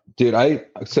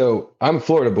 So I'm a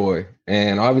Florida boy,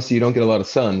 and obviously you don't get a lot of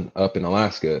sun up in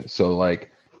Alaska. So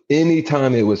like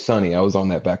anytime it was sunny, I was on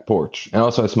that back porch. And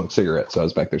also I smoked cigarettes, so I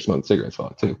was back there smoking cigarettes a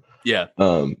lot too. Yeah.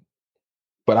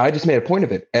 But I just made a point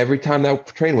of it. Every time that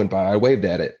train went by, I waved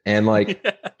at it. And like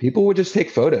people would just take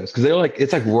photos because they're like,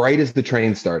 it's like right as the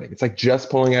train's starting. It's like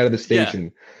just pulling out of the station. Yeah.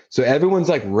 So everyone's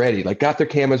like ready, like got their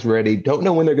cameras ready, don't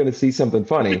know when they're going to see something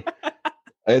funny.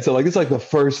 And so like it's like the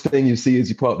first thing you see as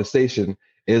you pull out the station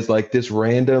is like this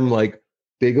random, like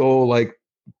big old, like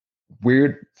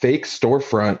weird fake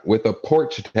storefront with a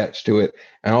porch attached to it,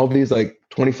 and all these like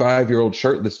 25-year-old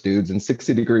shirtless dudes in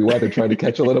 60-degree weather trying to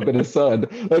catch a little bit of sun.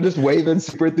 They're just waving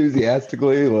super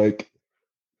enthusiastically. Like,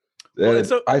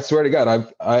 I swear to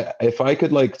God, if I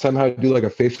could like somehow do like a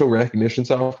facial recognition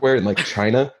software in like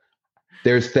China,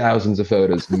 there's thousands of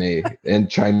photos of me in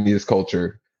Chinese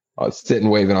culture sitting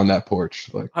waving on that porch.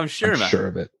 Like, I'm sure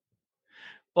of it.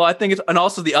 Well, I think it's, and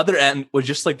also the other end was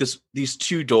just like these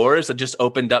 2 doors that just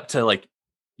opened up to like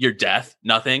your death,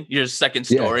 nothing. Your second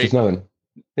story. Yeah, just nothing.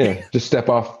 Yeah, just step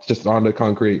off, just onto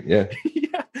concrete. Yeah.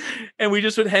 Yeah. And we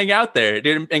just would hang out there,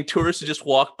 dude. And tourists would just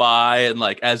walk by and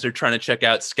like as they're trying to check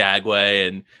out Skagway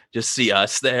and just see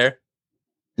us there.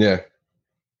 Yeah.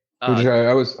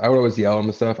 I would always yell on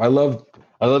the stuff. I love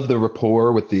the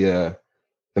rapport with the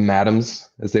madams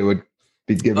as they would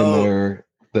be given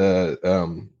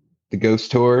the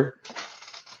ghost tour.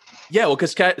 Yeah, well,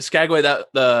 because Skagway,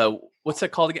 what's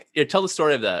that called again? Yeah, tell the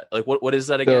story of that. Like, what is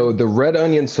that again? So the Red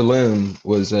Onion Saloon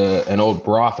was an old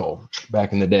brothel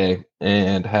back in the day,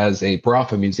 and has a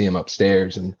brothel museum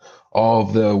upstairs, and all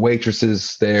of the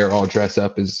waitresses there all dress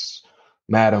up as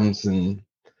madams and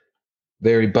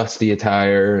very busty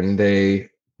attire, and they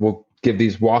will give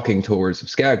these walking tours of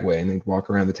Skagway, and they walk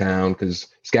around the town because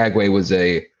Skagway was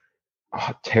a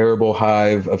terrible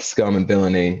hive of scum and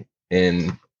villainy in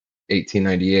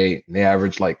 1898. They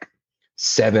averaged like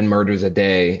 7 murders a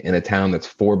day in a town that's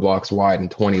 4 blocks wide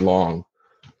and 20 long.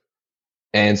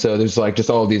 And so there's like just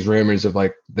all of these rumors of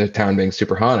like the town being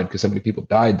super haunted because so many people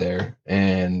died there.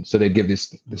 And so they'd give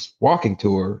this walking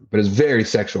tour, but it's a very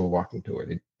sexual walking tour.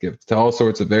 They'd give to all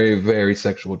sorts of very, very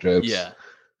sexual jokes. Yeah.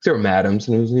 There were madams,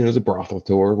 and it was a brothel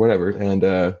tour, whatever. And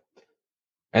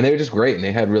they were just great, and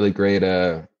they had really great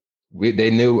they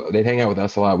knew they'd hang out with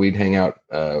us a lot. We'd hang out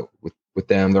with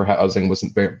them. Their housing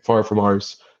wasn't very far from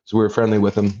ours, so we were friendly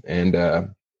with them. And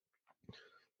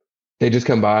they just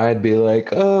come by and be like,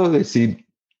 "Oh, they see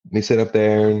me sit up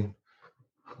there and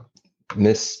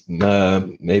miss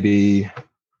maybe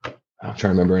I'm trying to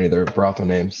remember any of their brothel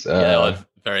names."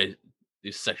 Very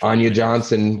sexual. Anya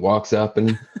Johnson walks up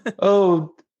and,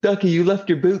 "Oh, Ducky, you left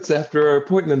your boots after our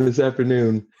appointment this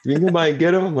afternoon. You can come by and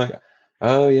get them." I'm like,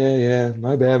 "Oh yeah,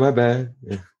 my bad."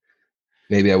 Yeah.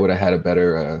 Maybe I would have had a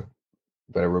better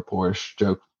rapport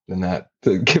joke than that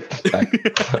to give back.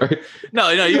 Sorry. No,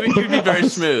 you'd be very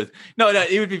smooth. No,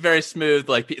 it would be very smooth.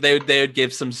 Like they would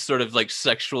give some sort of like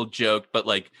sexual joke, but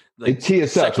like they tee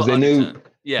us up because they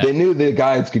knew the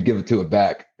guides could give it to it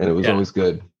back, and it was always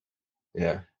good.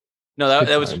 Yeah. No,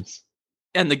 that was,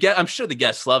 and I'm sure the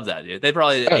guests love that, dude. They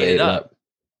probably ate it up.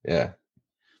 Yeah.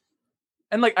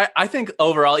 And like I think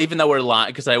overall, even though we're lying,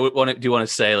 because I want to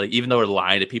say, like, even though we're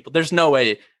lying to people, there's no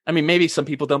way. I mean, maybe some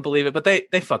people don't believe it, but they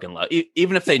fucking love it.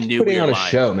 Even if they knew putting on a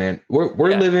show, man.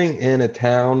 We're living in a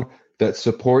town that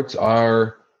supports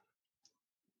our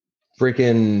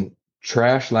freaking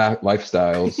trash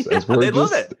lifestyles. As we're they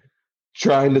love it.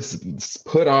 Trying to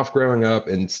put off growing up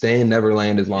and stay in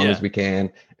Neverland as long as we can.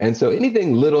 And so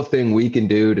little thing we can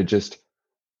do to just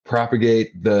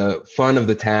propagate the fun of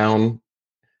the town,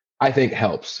 I think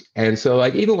helps. And so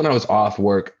like even when I was off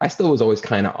work, I still was always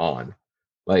kind of on.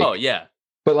 Like, Oh yeah.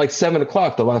 But like 7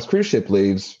 o'clock, the last cruise ship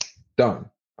leaves, done.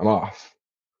 I'm off.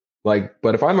 Like,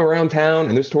 but if I'm around town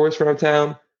and there's tourists around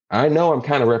town, I know I'm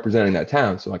kind of representing that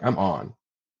town. So like I'm on.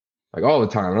 Like all the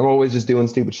time. I'm always just doing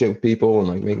stupid shit with people and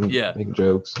like making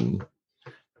jokes. And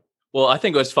well, I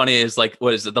think what's funny is like,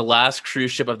 what is it? The last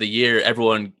cruise ship of the year,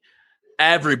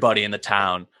 everybody in the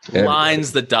town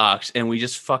lines the docks and we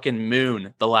just fucking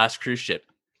moon the last cruise ship.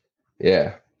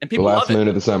 Yeah. And people the last love moon it.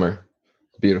 of the summer.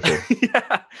 Beautiful.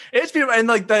 Yeah. It's beautiful. And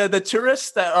like the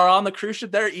tourists that are on the cruise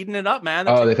ship, they're eating it up, man.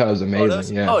 They thought it was amazing. Photos.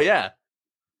 Yeah. Oh yeah.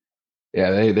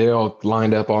 Yeah. They all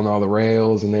lined up on all the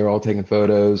rails and they were all taking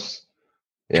photos.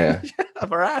 Yeah.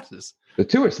 Of our asses. The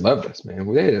tourists loved us,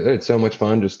 man. They had so much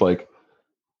fun. Just like,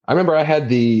 I remember I had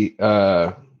the,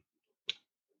 not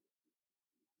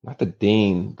the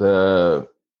dean, the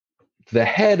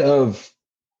head of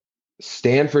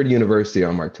Stanford University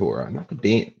on my tour. Not the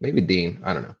dean, maybe dean.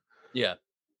 I don't know. Yeah.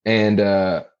 And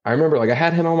I remember like I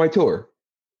had him on my tour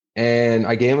and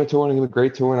I gave him a tour and he was a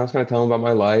great tour. And I was kind of telling him about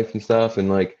my life and stuff. And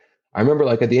like, I remember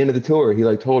like at the end of the tour, he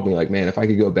like told me like, man, if I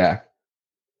could go back,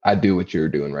 I'd do what you're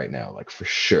doing right now. Like for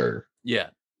sure. Yeah.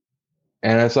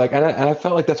 And it's like, and I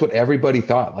felt like that's what everybody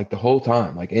thought like the whole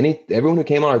time. Like everyone who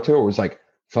came on our tour was like,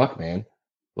 fuck man.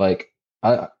 Like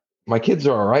my kids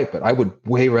are all right, but I would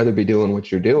way rather be doing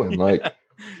what you're doing. Like,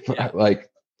 like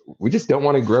we just don't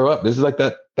want to grow up. This is like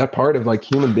that part of like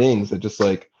human beings that just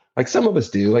like some of us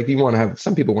do. Like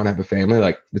some people want to have a family.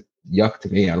 Like it's yuck to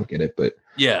me. I don't get it, but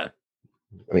yeah.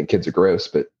 I mean, kids are gross,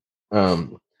 but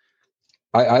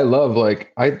I love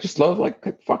like I just love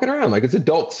like fucking around. Like it's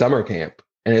adult summer camp,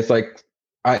 and it's like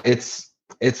it's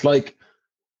like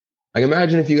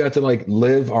imagine if you got to like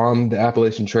live on the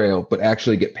Appalachian Trail, but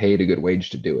actually get paid a good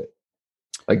wage to do it.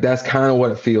 Like that's kind of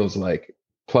what it feels like,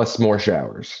 plus more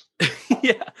showers.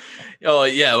 Yeah. Oh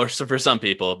yeah. Or so for some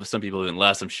people, but some people even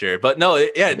less, I'm sure. But no,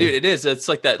 dude, it is. It's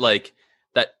like that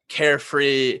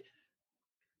carefree.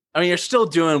 I mean, you're still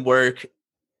doing work.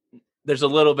 There's a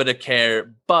little bit of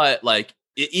care, but like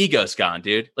ego's gone,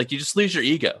 dude. Like you just lose your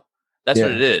ego. That's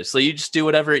what it is. So you just do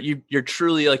whatever you're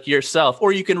truly like yourself,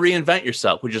 or you can reinvent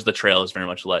yourself, which is the trail is very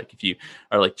much like. If you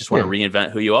are like just want to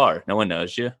reinvent who you are, no one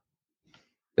knows you.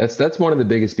 That's one of the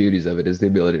biggest beauties of it is the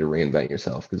ability to reinvent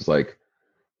yourself, because like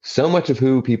so much of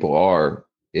who people are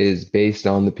is based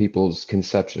on the people's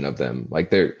conception of them,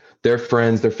 like their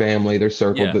friends, their family, their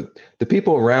circle. The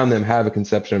people around them have a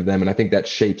conception of them, and I think that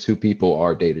shapes who people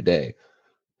are day to day.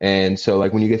 And so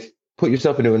like when you put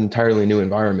yourself into an entirely new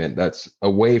environment that's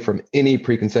away from any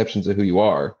preconceptions of who you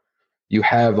are, you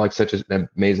have like such an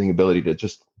amazing ability to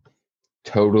just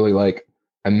totally like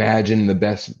imagine the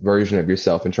best version of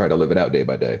yourself and try to live it out day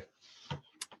by day.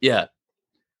 Yeah.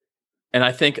 And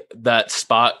I think that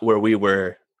spot where we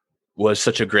were was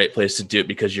such a great place to do it,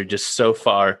 because you're just so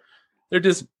far.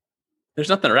 There's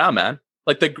nothing around, man.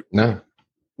 Like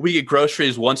we get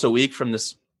groceries once a week from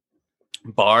this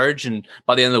barge, and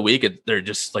by the end of the week, they're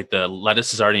just like the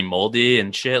lettuce is already moldy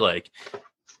and shit. Like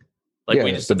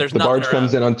we just there's the barge around.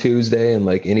 Comes in on Tuesday, and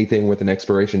like anything with an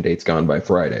expiration date's gone by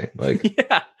Friday. Like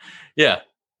yeah,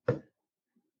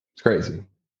 it's crazy.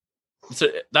 So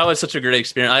that was such a great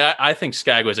experience. I think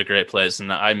Skag was a great place,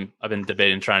 and I've been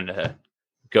debating trying to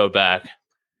go back.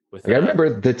 With I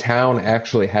remember the town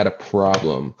actually had a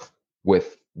problem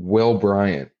with Will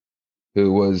Bryant,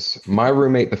 who was my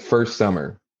roommate the first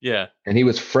summer. Yeah, and he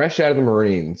was fresh out of the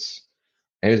Marines,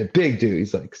 and he was a big dude.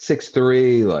 He's like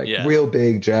 6'3", like real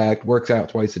big, jacked, works out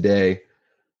twice a day,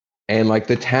 and like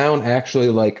the town actually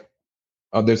like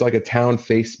there's like a town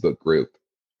Facebook group,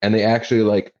 and they actually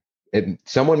like.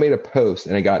 Someone made a post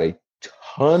and it got a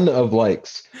ton of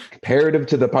likes comparative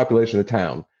to the population of the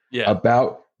town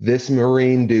about this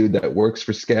Marine dude that works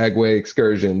for Skagway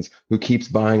Excursions who keeps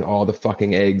buying all the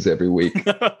fucking eggs every week.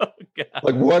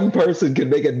 Like one person can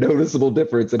make a noticeable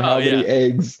difference in how many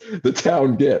eggs the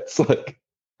town gets. Like,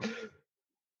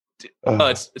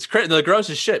 it's crazy. The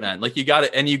grossest shit, man. Like you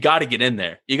got to get in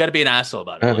there. You got to be an asshole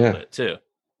about it a little bit too.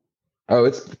 Oh,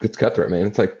 it's cutthroat, man.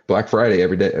 It's like Black Friday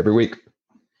every week.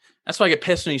 That's why I get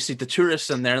pissed when you see the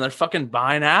tourists in there and they're fucking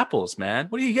buying apples, man.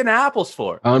 What are you getting apples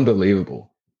for?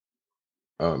 Unbelievable.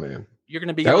 Oh man. You're going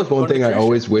to be. That was one thing I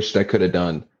always wished I could have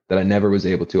done that I never was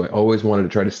able to. I always wanted to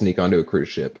try to sneak onto a cruise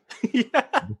ship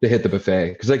to hit the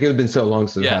buffet. Cause like it had been so long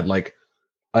since I had like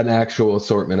an actual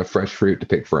assortment of fresh fruit to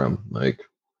pick from. Like,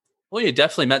 well, you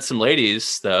definitely met some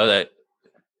ladies though that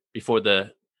before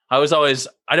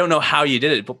I don't know how you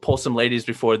did it, but pull some ladies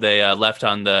before they left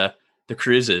on the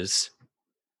cruises.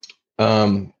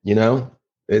 You know,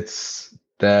 it's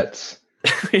that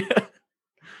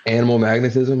animal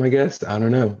magnetism, I guess. I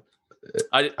don't know.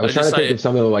 I was trying to think of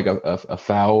something like a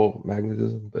foul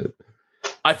magnetism, but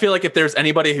I feel like if there's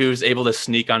anybody who's able to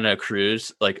sneak on a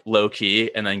cruise like low key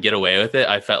and then get away with it,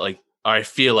 I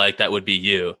feel like that would be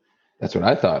you. That's what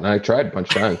I thought, and I tried a bunch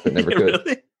of times, but never could.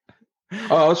 Really?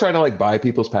 Oh, I was trying to like buy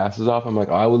people's passes off. I'm like,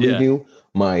 I will leave you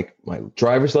my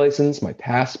driver's license, my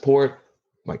passport,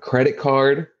 my credit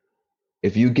card,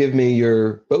 if you give me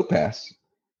your boat pass.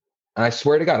 And I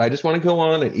swear to God, I just want to go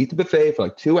on and eat the buffet for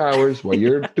like 2 hours while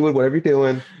you're doing whatever you're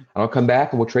doing. And I'll come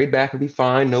back and we'll trade back. It'll be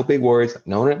fine. No big worries.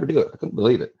 No one ever do it. I couldn't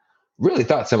believe it. Really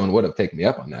thought someone would have taken me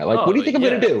up on that. Like, what do you think I'm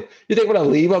going to do? You think I'm going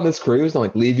to leave on this cruise and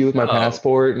like leave you with my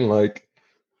passport and like.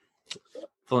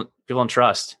 People don't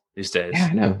trust these days. Yeah,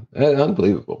 I know.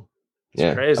 Unbelievable.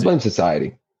 It's crazy. I blame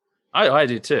society. I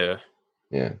do too.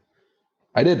 Yeah.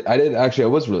 I did actually. I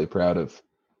was really proud of.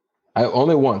 I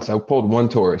pulled one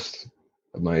tourist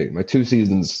of my 2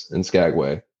 seasons in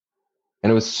Skagway,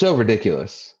 and it was so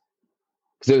ridiculous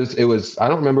because it was I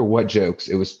don't remember what jokes.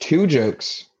 It was 2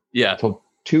 jokes. Yeah. I told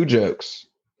 2 jokes,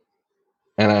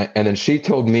 and then she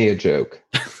told me a joke.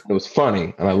 It was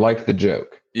funny, and I liked the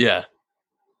joke. Yeah.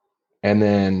 And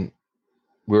then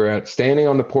we were standing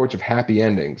on the porch of Happy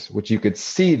Endings, which you could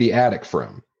see the attic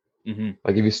from. Mm-hmm.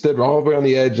 Like if you stood all the way on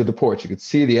the edge of the porch, you could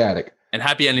see the attic. And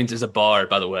Happy Endings is a bar,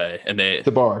 by the way. And it's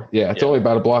a bar. Yeah. It's only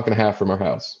about 1.5 blocks from our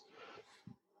house.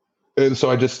 And so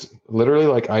I just literally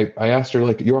like, I asked her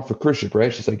like, you're off a cruise ship,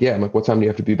 right? She's like, yeah. I'm like, what time do you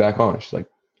have to be back on? She's like,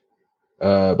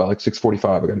 about like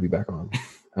 6:45. I got to be back on.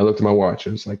 I looked at my watch.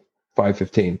 It was like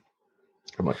 5:15.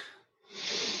 I'm like,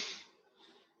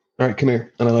 all right, come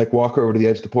here. And I like walk over to the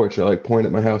edge of the porch. I like point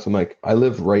at my house. I'm like, I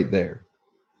live right there.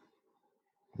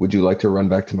 Would you like to run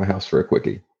back to my house for a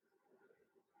quickie?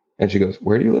 And she goes,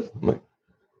 where do you live? I'm like,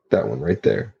 that one right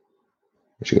there.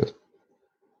 And she goes,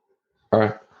 all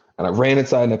right. And I ran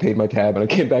inside and I paid my tab and I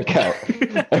came back out.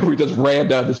 And we just ran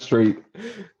down the street.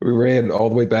 We ran all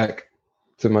the way back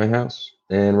to my house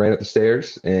and ran up the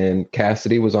stairs. And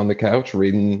Cassidy was on the couch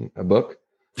reading a book,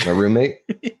 my roommate.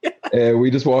 And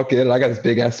we just walk in and I got this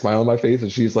big ass smile on my face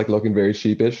and she's like looking very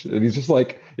sheepish. And he's just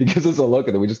like, he gives us a look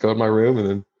and then we just go in my room and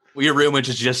then. Well, your room, which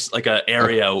is just like an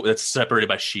area that's separated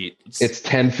by sheets. It's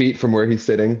 10 feet from where he's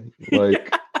sitting.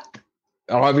 Like,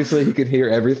 obviously, he could hear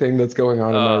everything that's going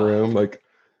on in my room. Like,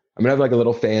 I mean, I have like a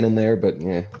little fan in there, but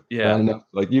yeah. I don't know.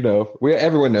 Like,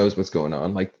 everyone knows what's going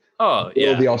on. Like,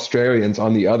 the Australians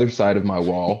on the other side of my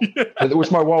wall,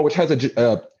 which has a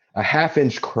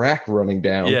 1/2-inch crack running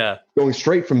down, going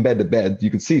straight from bed to bed. You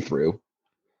can see through.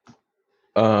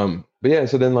 But yeah,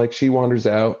 so then like she wanders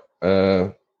out.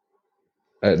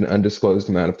 At an undisclosed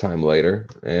amount of time later,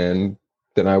 and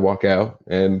then I walk out,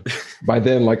 and by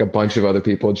then like a bunch of other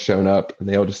people had shown up and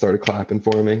they all just started clapping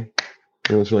for me.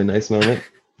 It was a really nice moment.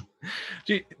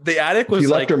 Dude, the attic was she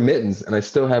left her mittens and I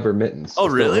still have her mittens. Oh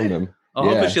really?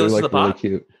 Hopefully she listens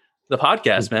to the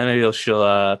podcast, man. Maybe she'll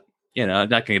not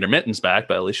gonna get her mittens back,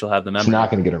 but at least she'll have the memory. She's not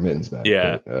gonna get her mittens back.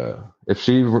 Yeah. But, if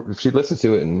she listens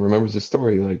to it and remembers the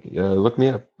story, like look me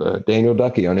up, Daniel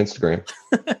Ducky on Instagram.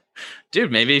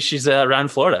 Dude, maybe she's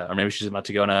around Florida, or maybe she's about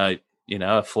to go on a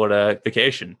Florida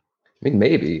vacation. I mean,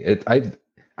 maybe I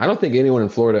don't think anyone in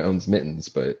Florida owns mittens,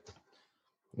 but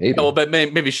maybe. Oh, but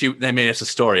maybe they made us a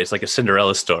story. It's like a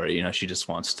Cinderella story. She just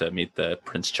wants to meet the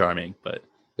Prince Charming, but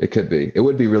it could be. It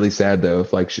would be really sad though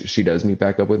if like she does meet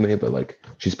back up with me, but like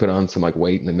she's put on some like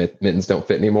weight and the mittens don't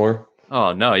fit anymore.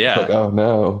 Oh no, yeah. Like, oh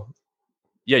no.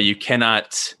 Yeah, you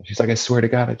cannot. She's like, I swear to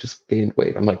God, I just gained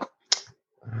weight. I'm like.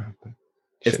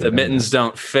 If the mittens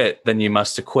don't fit, then you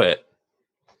must acquit.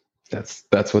 That's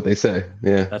what they say.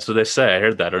 Yeah, that's what they say. I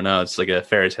heard that, or no? It's like a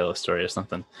fairy tale story or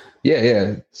something.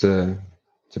 Yeah. It's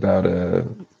about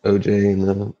OJ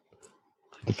and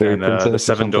the fairy princess, the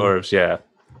 7 dwarves. Yeah,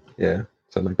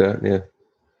 something like that. Yeah.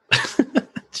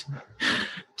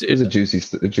 It was a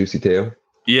juicy tale.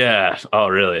 Yeah. Oh,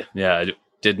 really? Yeah. I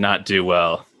did not do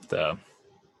well though.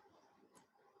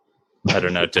 I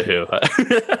don't know to who.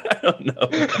 I don't know.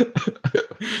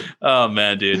 Oh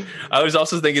man, dude. I was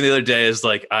also thinking the other day is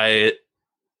like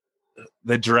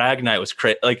the drag night was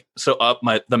crazy. Like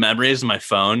the memories of my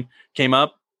phone came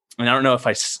up, and I don't know if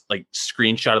I like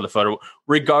screenshotted the photo.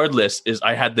 Regardless, is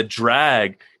I had the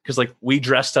drag because like we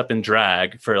dressed up in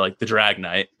drag for like the drag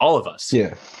night, all of us.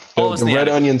 Yeah. The Red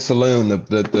Onion Saloon,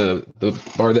 the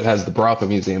bar that has the brothel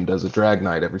museum, does a drag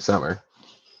night every summer,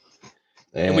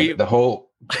 and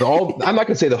I'm not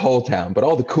gonna say the whole town, but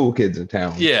all the cool kids in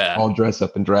town, all dress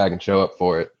up in drag and show up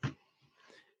for it.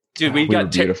 Dude, we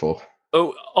got beautiful.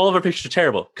 All of our pictures are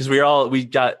terrible because we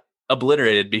got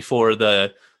obliterated before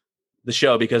the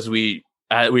show because we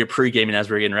were pre-gaming as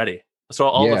we were getting ready. So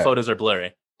all the photos are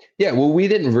blurry. Yeah, well, we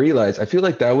didn't realize. I feel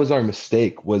like that was our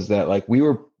mistake. Was that like we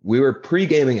were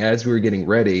pre-gaming as we were getting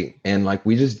ready, and like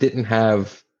we just didn't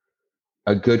have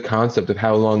a good concept of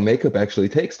how long makeup actually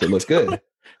takes to look good.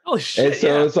 Holy And shit! so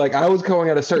Yeah. it's like I was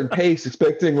going at a certain pace,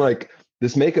 expecting like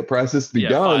this makeup process to be Yeah,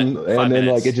 done, five and then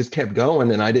like minutes. it just kept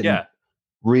going, and I didn't Yeah.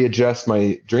 readjust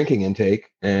my drinking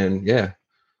intake. And yeah,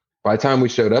 by the time we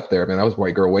showed up there, man, I was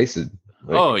white girl wasted.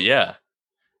 Like, Oh yeah.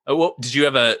 Well, did you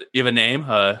have a name,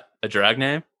 a drag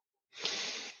name?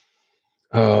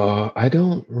 I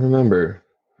don't remember.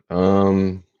 I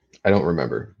don't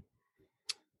remember.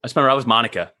 I just remember I was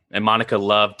Monica, and Monica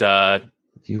loved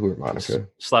You were Monica.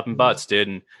 slapping butts,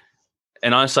 dude.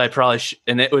 And honestly, I probably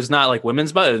and it was not like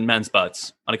women's butt, it was men's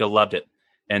butts. Monica loved it,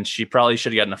 and she probably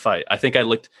should have gotten in a fight. I think I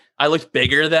looked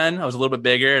bigger then. I was a little bit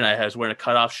bigger, and I was wearing a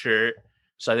cutoff shirt.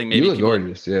 So I think maybe You look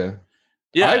gorgeous. Yeah.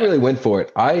 yeah. I really went for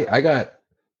it. I got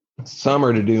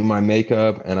Summer to do my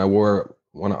makeup, and I wore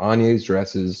one of Anya's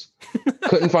dresses.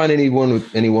 Couldn't find any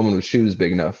woman with shoes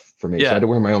big enough for me, so I had to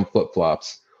wear my own flip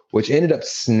flops, which ended up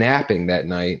snapping that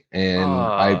night. And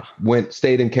I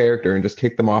stayed in character and just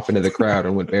kicked them off into the crowd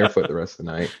and went barefoot the rest of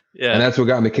the night. Yeah, and that's what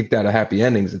got me kicked out of Happy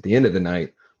Endings at the end of the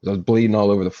night. I was bleeding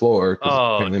all over the floor because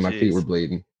apparently my feet were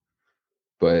bleeding.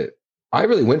 But I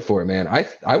really went for it, man.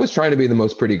 I was trying to be the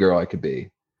most pretty girl I could be.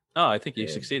 Oh, I think you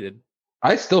succeeded.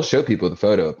 I still show people the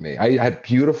photo of me. I had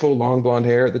beautiful long blonde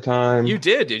hair at the time. You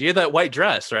did, dude. You had that white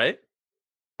dress, right?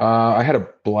 I had a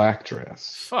black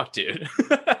dress. Fuck, dude.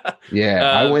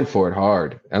 Yeah, I went for it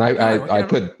hard, and I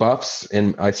put buffs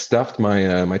and I stuffed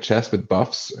my chest with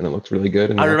buffs, and it looked really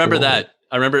good. I remember that.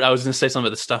 I remember I was going to say something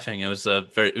about the stuffing. It was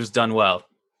it was done well.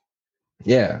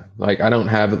 Yeah, like I don't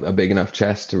have a big enough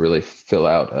chest to really fill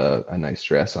out a nice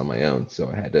dress on my own, so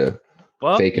I had to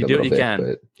fake it a little bit.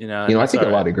 But I think a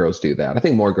lot of girls do that. I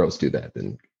think more girls do that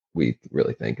than we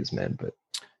really think as men. But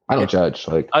I don't judge.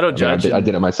 Like I don't judge. I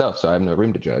did it myself, so I have no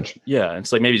room to judge. Yeah,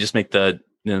 it's like maybe just make the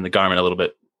garment a little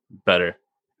bit better. At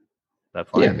that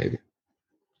point. Yeah, maybe.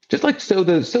 Just like sew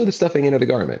the stuffing into the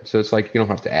garment, so it's like you don't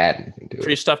have to add anything to it.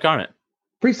 Pre-stuffed garment.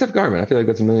 Pre-stuffed garment. I feel like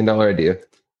that's $1 million idea.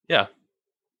 Yeah,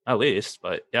 at least.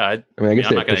 But yeah, I guess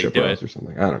I'm not going to do it or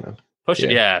something. I don't know. Push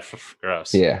it. Yeah,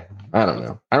 gross. Yeah, I don't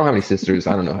know. I don't have any sisters.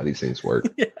 I don't know how these things work.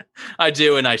 Yeah, I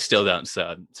do, and I still don't.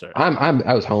 So sorry.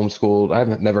 I was homeschooled.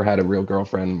 I've never had a real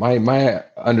girlfriend. My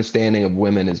understanding of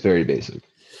women is very basic.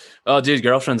 Oh, dude,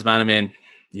 girlfriends, man. I mean,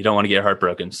 you don't want to get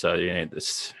heartbroken, so you need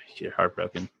this. Get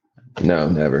heartbroken. No,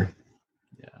 never.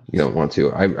 Yeah, you don't want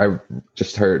to. I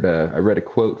just heard. I read a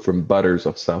quote from Butters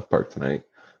of South Park tonight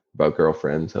about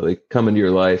girlfriends. How they come into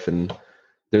your life and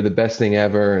they're the best thing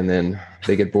ever, and then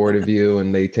they get bored of you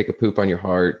and they take a poop on your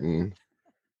heart and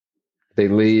they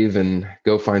leave and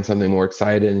go find something more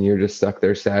exciting, and you're just stuck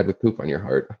there sad with poop on your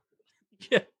heart.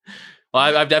 Yeah.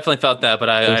 Well, I've definitely felt that, but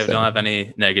I don't have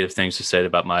any negative things to say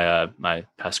about my my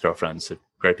past girlfriends. They're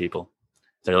great people.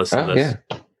 They're listening to this.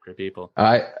 Yeah. Great people.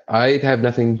 I have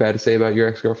nothing bad to say about your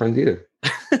ex-girlfriends either.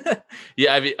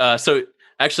 Yeah. So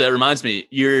actually, that reminds me,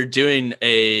 you're doing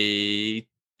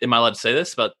am I allowed to say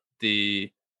this about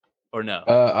or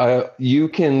no? You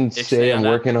can say I'm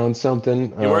working on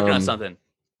something. You're working on something.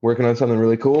 Working on something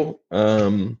really cool.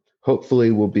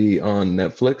 Hopefully we'll be on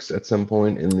Netflix at some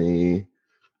point in the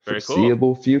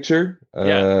foreseeable future.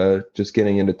 Just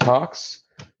getting into talks.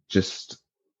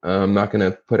 I'm not going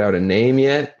to put out a name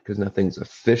yet because nothing's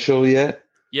official yet.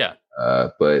 Yeah.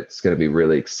 But it's going to be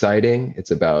really exciting.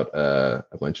 It's about a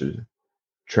bunch of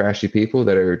trashy people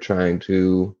that are trying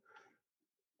to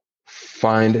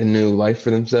find a new life for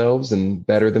themselves and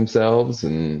better themselves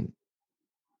and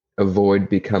avoid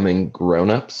becoming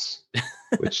grown-ups,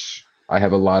 which I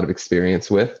have a lot of experience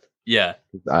with. Yeah.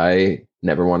 I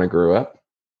never want to grow up.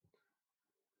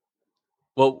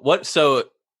 Well,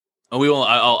 we won't.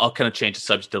 I'll kind of change the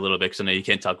subject a little bit because I know you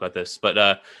can't talk about this.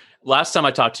 But last time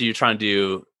I talked to you,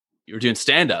 you were doing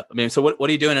stand up. I mean, so what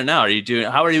are you doing now?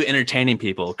 How are you entertaining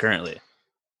people currently?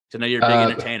 To know you're a big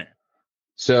entertainer.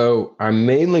 So I'm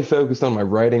mainly focused on my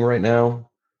writing right now.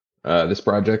 This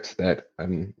project that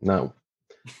I'm not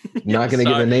going to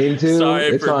give a name to.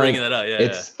 Sorry for bringing that up. Yeah,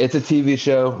 it's a TV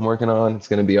show I'm working on. It's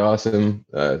going to be awesome.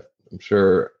 I'm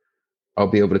sure I'll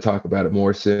be able to talk about it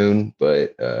more soon,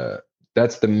 but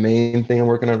that's the main thing I'm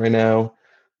working on right now.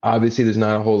 Obviously, there's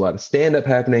not a whole lot of stand-up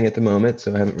happening at the moment,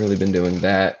 so I haven't really been doing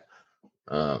that.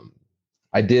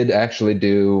 I did actually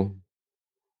do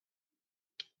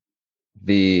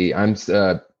I'm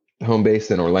home based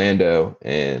in Orlando,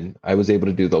 and I was able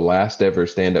to do the last ever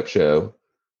stand-up show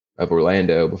of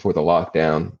Orlando before the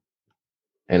lockdown.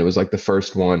 And it was like the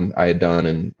first one I had done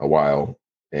in a while.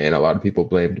 And a lot of people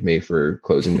blamed me for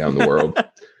closing down the world.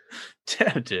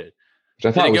 Damn, dude.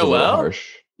 which I thought was a little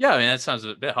harsh. Yeah, I mean, that sounds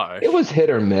a bit harsh. It was hit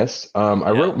or miss.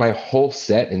 I wrote my whole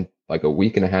set in like a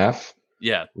week and a half.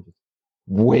 Yeah.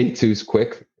 Way too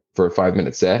quick for a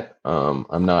 5-minute set.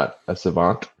 I'm not a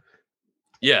savant.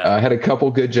 Yeah. I had a couple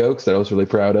good jokes that I was really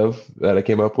proud of that I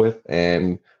came up with,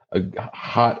 and a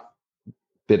hot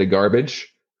bit of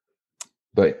garbage.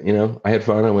 But, I had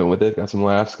fun. I went with it. Got some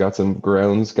laughs, got some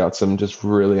groans, got some just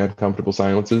really uncomfortable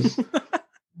silences.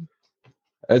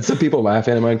 And some people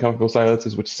laughing at my uncomfortable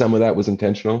silences, which some of that was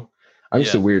intentional. I'm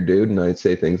just a weird dude, and I'd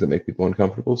say things that make people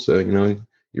uncomfortable. So,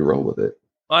 you roll with it.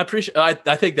 Well, I appreciate. I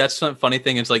think that's some funny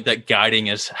thing is like that guiding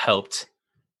has helped.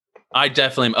 I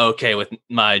definitely am okay with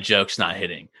my jokes not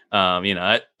hitting.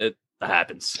 It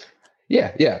happens.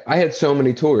 Yeah. I had so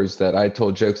many tours that I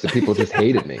told jokes that people just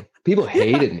hated me. People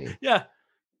hated me. Yeah.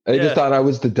 They just thought I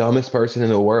was the dumbest person in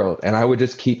the world. And I would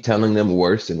just keep telling them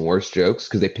worse and worse jokes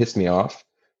because they pissed me off.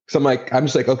 So I'm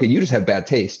just like, okay, you just have bad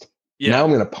taste. Yeah. Now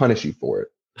I'm going to punish you for it.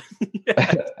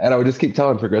 And I would just keep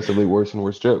telling progressively worse and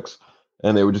worse jokes.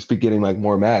 And they would just be getting like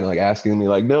more mad and like asking me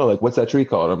like, no, like, what's that tree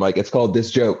called? I'm like, it's called this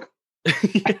joke.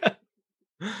 Yeah.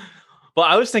 Well,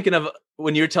 I was thinking of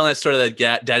when you were telling that story that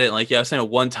dad didn't like you. I was saying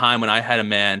one time when I had a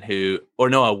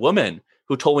woman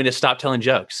who told me to stop telling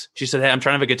jokes. She said, hey, I'm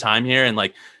trying to have a good time here. And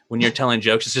like, when you're telling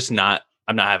jokes, it's just I'm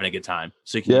not having a good time.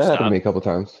 So you can it happened to me a couple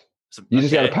times. So, you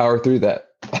just got to power through that.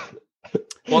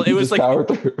 Well, it was like,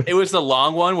 it was the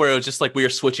long one where it was just like, we were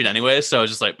switching anyways. So I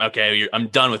was just like, okay, I'm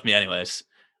done with me anyways.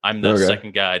 I'm the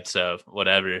second guide. So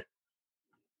whatever.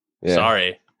 Yeah.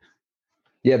 Sorry.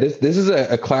 Yeah, this is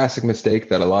a classic mistake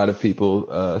that a lot of people,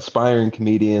 aspiring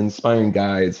comedians, aspiring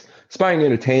guides, aspiring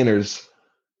entertainers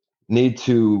need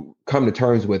to come to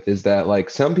terms with, is that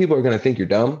like some people are going to think you're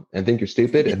dumb and think you're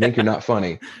stupid and think you're not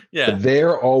funny. Yeah. But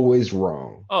they're always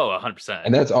wrong. Oh, 100%.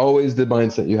 And that's always the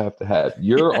mindset you have to have.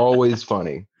 You're always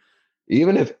funny.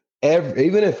 Even if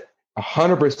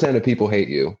 100% of people hate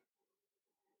you,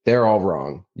 they're all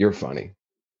wrong. You're funny.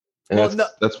 And that's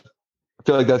I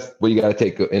feel like that's what you got to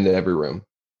take into every room.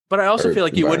 But I also feel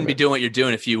like you wouldn't be doing what you're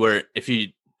doing if you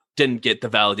didn't get the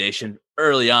validation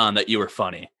early on that you were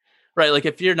funny, right? Like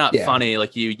if you're not funny,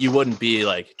 like you wouldn't be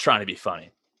like trying to be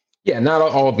funny. Yeah, not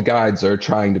all of the guides are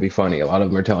trying to be funny. A lot of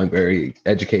them are telling very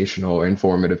educational or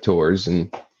informative tours,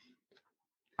 and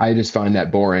I just find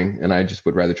that boring. And I just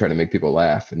would rather try to make people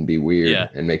laugh and be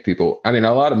weird and make people. I mean,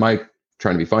 a lot of my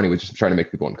trying to be funny was just trying to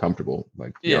make people uncomfortable.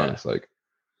 Like, to be honest, like.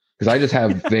 Because I just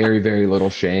have very, very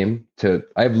little shame.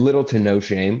 I have little to no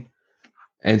shame.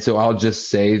 And so I'll just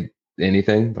say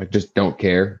anything. Like, just don't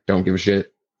care. Don't give a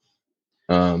shit.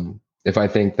 If I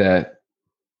think that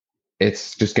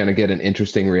it's just going to get an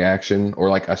interesting reaction or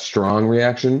like a strong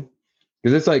reaction.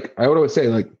 Because it's like, I would always say,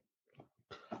 like,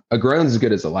 a groan's as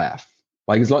good as a laugh.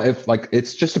 Like,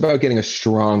 it's just about getting a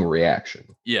strong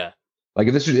reaction. Yeah. Like,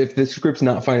 if this group's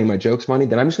not finding my jokes funny,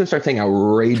 then I'm just going to start saying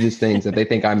outrageous things that they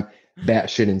think I'm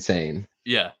batshit insane.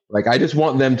 Yeah. Like, I just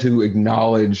want them to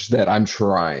acknowledge that I'm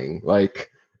trying, like,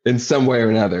 in some way or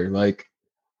another. Like,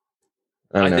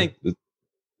 I think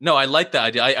I like that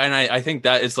idea. I think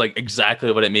that is like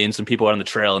exactly what it means when people are on the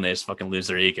trail and they just fucking lose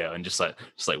their ego and just like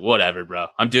whatever, bro.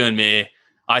 I'm doing me.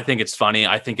 I think it's funny.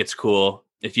 I think it's cool.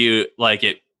 If you like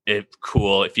it, it's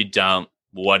cool. If you don't,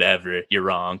 whatever, you're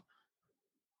wrong.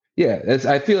 Yeah,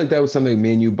 I feel like that was something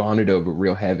me and you bonded over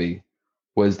real heavy.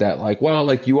 Was that like, well,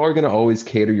 like you are going to always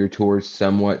cater your tours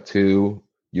somewhat to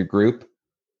your group.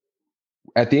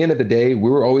 At the end of the day, we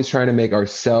were always trying to make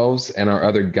ourselves and our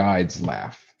other guides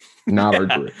laugh, not our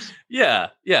groups. Yeah.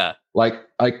 Like,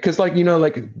 cause like,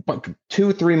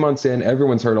 2-3 months in,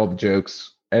 everyone's heard all the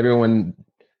jokes. Everyone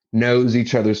knows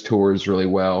each other's tours really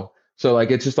well. So like,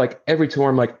 it's just like every tour,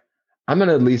 I'm like, I'm going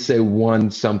to at least say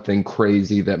something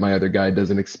crazy that my other guide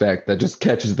doesn't expect that just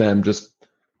catches them just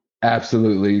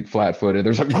absolutely flat-footed.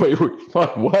 There's like, wait,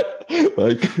 what?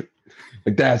 Like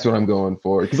that's what I'm going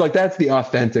for. Because like that's the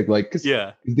authentic, like,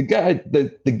 the guy,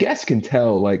 the guest can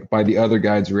tell like by the other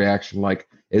guide's reaction, like,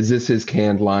 is this his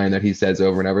canned line that he says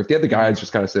over and over? If the other guy's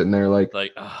just kind of sitting there like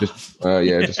just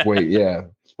wait,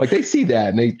 like they see that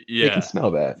and they can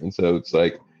smell that, and so it's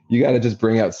like you got to just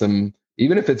bring out some,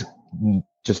 even if it's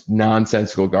just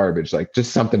nonsensical garbage, like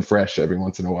just something fresh every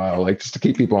once in a while, like just to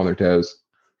keep people on their toes.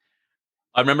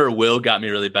 I remember Will got me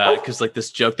really bad because like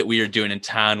this joke that we were doing in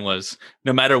town was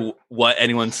no matter what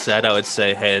anyone said, I would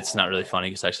say, hey, it's not really funny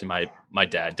because actually my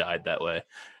dad died that way.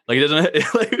 Like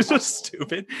it was so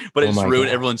stupid, but it just ruined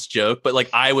everyone's joke. But like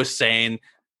I wasn't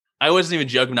even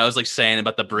joking. I was like saying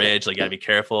about the bridge, like, you gotta be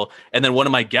careful. And then one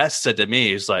of my guests said to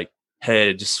me, he's like, hey,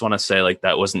 I just want to say like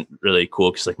that wasn't really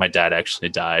cool because like my dad actually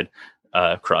died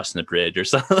crossing the bridge or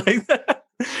something like that.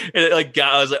 And it like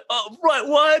I was like, oh,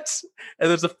 what? And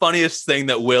there's the funniest thing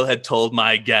that Will had told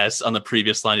my guest on the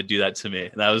previous line to do that to me.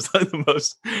 And that was like the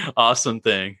most awesome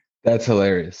thing. That's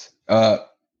hilarious.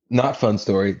 Not fun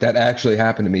story. That actually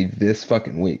happened to me this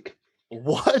fucking week.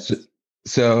 What?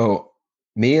 So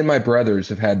me and my brothers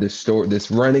have had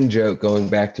this running joke going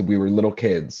back to we were little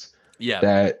kids. Yeah.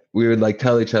 That we would like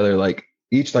tell each other, like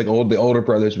each like the older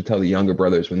brothers would tell the younger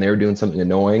brothers when they were doing something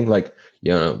annoying, like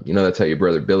you know that's how your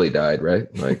brother Billy died, right?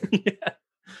 Like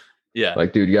yeah.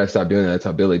 Like, dude, you gotta stop doing that. That's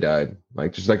how Billy died.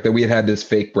 Like, just like that we had this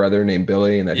fake brother named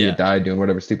Billy and that he had died doing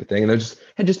whatever stupid thing. And it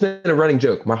had just been a running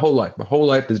joke my whole life. My whole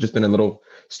life has just been a little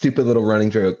stupid little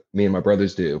running joke me and my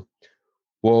brothers do.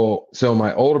 Well, so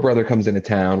my older brother comes into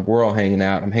town. We're all hanging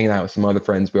out. I'm hanging out with some other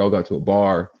friends. We all got to a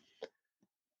bar.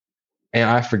 And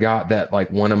I forgot that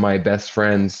like one of my best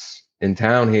friends in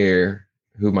town here,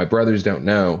 who my brothers don't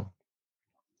know,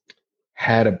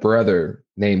 had a brother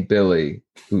named Billy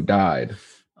who died.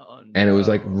 Oh, no. And it was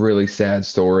like really sad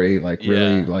story, like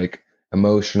really like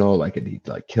emotional, like he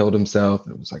like killed himself.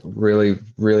 It was like really,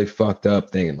 really fucked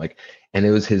up thing. And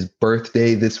it was his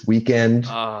birthday this weekend.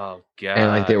 Oh God.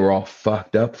 And like they were all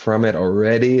fucked up from it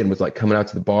already and was like coming out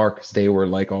to the bar because they were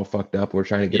like all fucked up. We're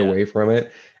trying to get away from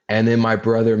it. And then my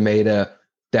brother made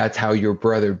 "That's how your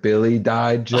brother Billy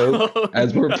died" joke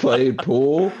as we're playing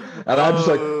pool. And I'm just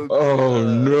like, oh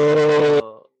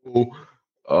no.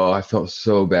 Oh, I felt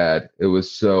so bad. It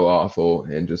was so awful.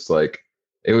 And just like,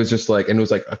 it was just like, and it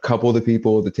was like a couple of the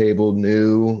people at the table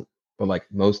knew, but like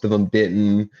most of them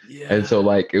didn't. Yeah. And so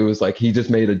like, it was like, he just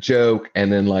made a joke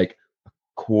and then like a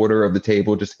quarter of the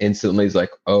table just instantly is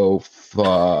like, oh,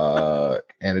 fuck.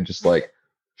 And it just like,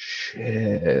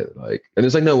 shit. Like, and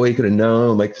there's like no way he could have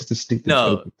known, like just a stupid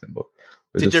joke.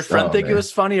 Did your friend think it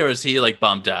was funny or was he like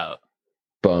bummed out?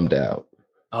 Bummed out.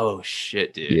 Oh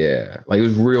shit, dude. Yeah. Like it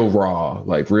was real raw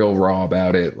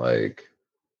about it. Like,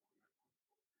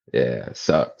 yeah, it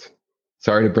sucked.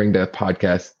 Sorry to bring that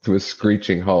podcast to a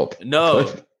screeching halt.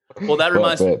 No. Well, that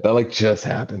reminds me. That like just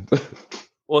happened.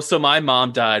 Well, so my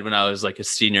mom died when I was like a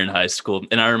senior in high school.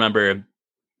 And I remember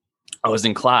I was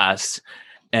in class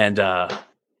and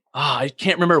I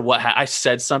can't remember what I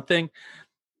said something.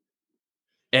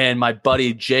 And my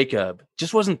buddy Jacob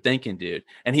just wasn't thinking, dude.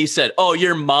 And he said, "Oh,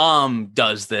 your mom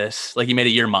does this." Like he made a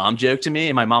 "your mom" joke to me.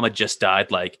 And my mom had just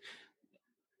died like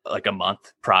a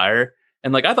month prior.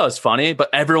 And like I thought it was funny, but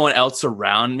everyone else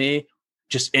around me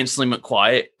just instantly went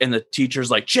quiet. And the teacher's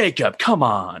like, "Jacob, come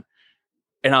on."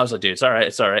 And I was like, "Dude, it's all right.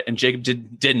 It's all right." And Jacob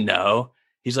didn't know.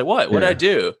 He's like, "What? What did I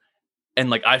do?" And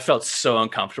like I felt so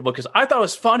uncomfortable because I thought it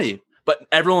was funny, but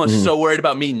everyone was so worried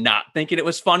about me not thinking it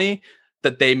was funny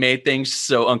that they made things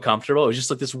so uncomfortable. It was just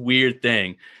like this weird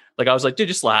thing. Like I was like, "Dude,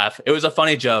 just laugh. It was a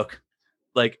funny joke."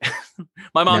 Like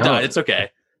my mom died. It's okay.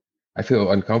 I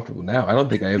feel uncomfortable now. I don't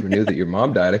think I ever knew that your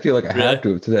mom died. I feel like I have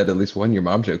to have said at least one your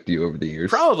mom joke to you over the years.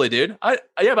 Probably, dude. But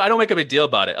I don't make a big deal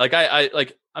about it. Like I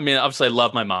mean, obviously I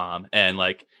love my mom and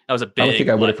like that was a big. I don't think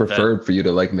I would have preferred for you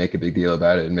to like make a big deal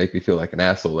about it and make me feel like an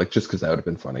asshole, like just because that would have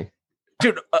been funny.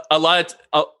 Dude,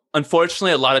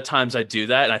 unfortunately, a lot of times I do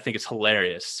that and I think it's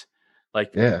hilarious.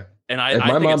 Like, yeah. And if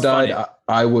my mom died,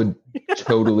 I would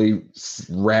totally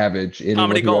ravage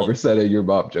anyone who ever said a your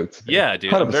mom joke to me. Yeah,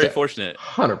 dude. 100%. I'm very fortunate.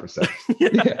 100%.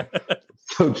 Yeah.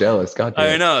 So jealous. God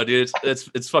damn. I know, dude.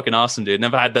 It's fucking awesome, dude.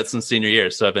 Never had that since senior year,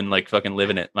 so I've been like fucking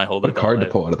living it my whole life. Card to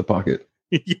pull out of the pocket.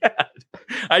 Yeah,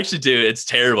 I actually do. It's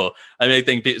terrible. I mean, I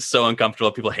think it's so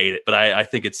uncomfortable. People hate it, but I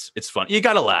think it's fun. You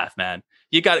got to laugh, man.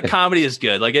 You got comedy is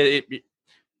good. Like it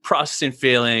processing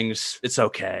feelings. It's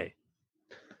okay.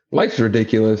 Life's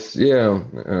ridiculous. Yeah.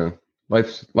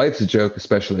 Life's a joke,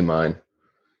 especially mine.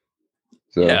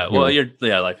 So, yeah. Well,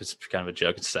 life is kind of a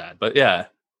joke. It's sad, but yeah.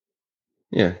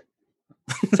 Yeah.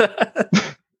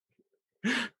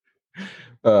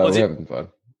 We're having fun.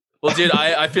 Well, dude,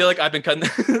 I feel like I've been cutting.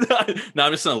 No,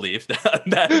 I'm just gonna leave. On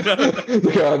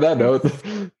that note.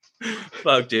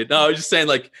 Fuck, dude. No, I was just saying,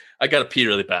 like, I gotta pee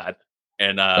really bad.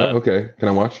 And okay, can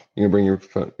I watch? You can bring your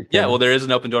phone. Yeah, well, there is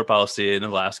an open door policy in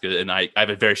Alaska, and I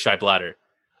have a very shy bladder.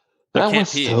 That was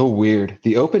so weird.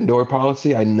 The open door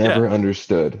policy, I never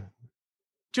understood.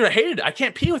 Dude, I hated it. I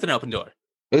can't pee with an open door.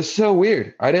 It's so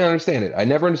weird. I didn't understand it. I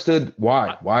never understood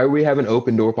why. Why we have an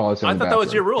open door policy? I thought that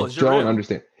was your rule. I don't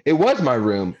understand. It was my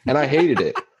room, and I hated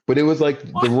it. But it was like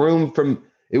the room from.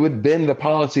 It would have been the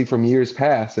policy from years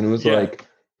past, and it was like,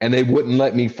 and they wouldn't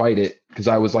let me fight it because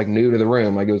I was like new to the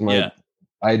room. Like it was my. Yeah.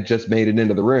 I had just made it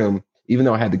into the room, even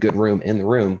though I had the good room in the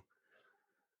room.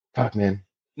 Fuck, man.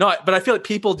 No, but I feel like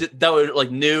people that were like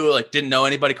new, like didn't know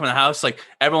anybody coming to the house. Like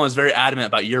everyone was very adamant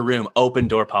about your room open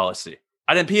door policy.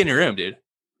 I didn't pee in your room, dude.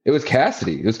 It was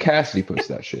Cassidy. It was Cassidy puts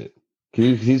that shit.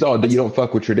 He's all, you don't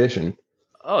fuck with tradition.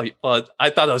 Oh, well, I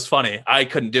thought that was funny. I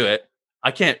couldn't do it.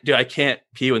 I can't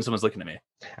pee when someone's looking at me.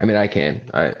 I mean, I can.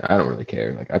 I don't really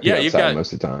care. Like I pee outside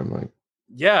most of the time. Like,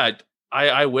 yeah,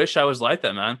 I wish I was like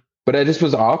that, man. But it just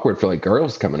was awkward for like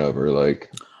girls coming over.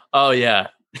 Like, oh yeah,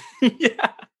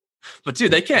 yeah. But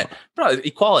dude, they can't. Bro,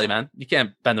 equality, man. You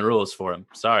can't bend the rules for them.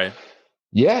 Sorry.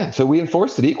 Yeah, so we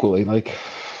enforced it equally. Like,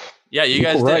 yeah, you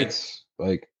guys rights. Did.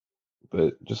 Like, but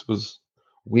it just was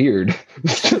weird.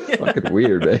 It's just fucking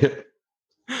weird, man.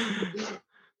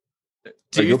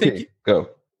 Do you think? Go.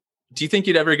 Do you think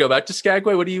you'd ever go back to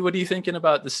Skagway? What are you thinking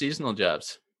about the seasonal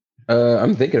jobs?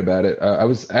 I'm thinking about it. I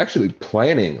was actually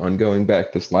planning on going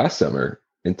back this last summer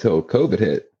until COVID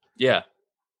hit. Yeah.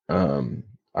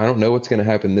 I don't know what's going to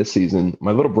happen this season.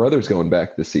 My little brother's going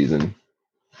back this season,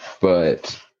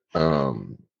 but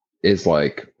is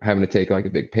like having to take like a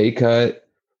big pay cut,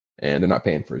 and they're not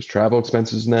paying for his travel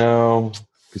expenses now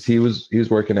because he was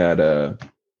working at a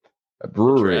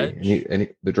brewery and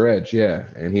the Dredge, yeah,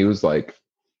 and he was like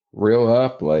real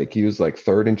up, like he was like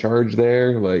third in charge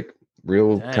there, like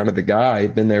real kind of the guy.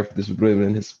 He'd been there. This would have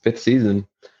been his 5th season,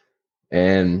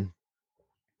 and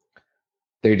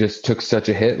they just took such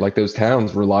a hit. Like those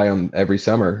towns rely on every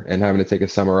summer, and having to take a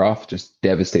summer off just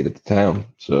devastated the town.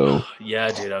 So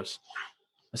yeah, dude, that's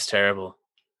terrible.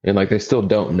 And like they still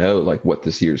don't know like what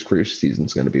this year's cruise season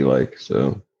is going to be like.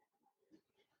 So,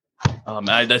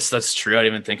 that's true. I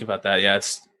didn't even think about that. Yeah,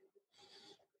 it's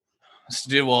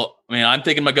dude. Well, I mean, I'm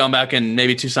thinking about going back in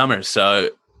maybe 2 summers. So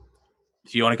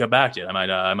if you want to go back, dude,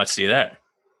 I might see you there.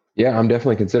 Yeah, I'm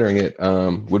definitely considering it.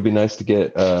 Would be nice to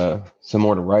get some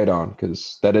more to write on,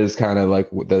 because that is kind of like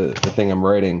the thing I'm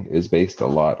writing is based a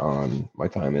lot on my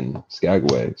time in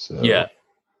Skagway. So yeah,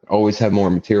 always have more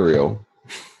material.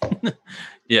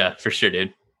 Yeah, for sure,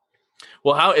 dude.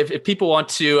 Well, how if people want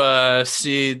to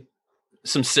see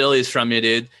some sillies from you,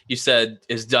 dude? You said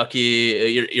is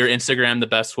Ducky your Instagram the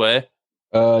best way?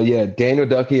 Yeah, Daniel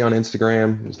Ducky on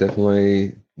Instagram is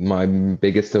definitely my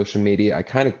biggest social media. I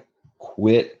kind of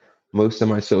quit most of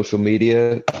my social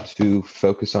media to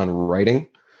focus on writing.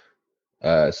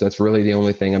 So that's really the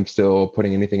only thing I'm still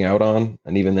putting anything out on.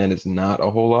 And even then, it's not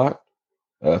a whole lot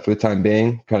for the time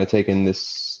being. Kind of taking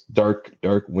this dark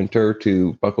winter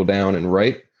to buckle down and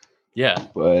write. Yeah.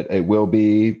 But it will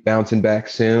be bouncing back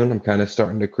soon. I'm kind of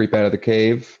starting to creep out of the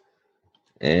cave.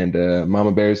 And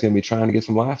Mama Bear is going to be trying to get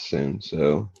some laughs soon.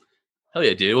 So. Hell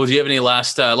yeah, dude. Well, do you have any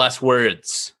last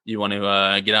words you want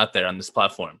to get out there on this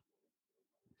platform?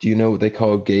 Do you know what they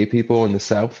call gay people in the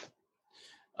South?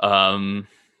 I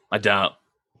don't.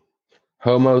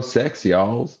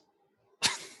 Homosexuals.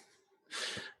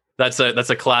 That's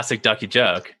a classic Ducky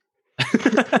joke.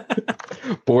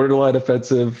 Borderline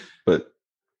offensive, but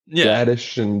yeah,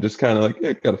 gaddish and just kind of like,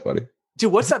 yeah, kind of funny.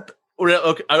 Dude, what's that?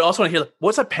 Okay, I also want to hear,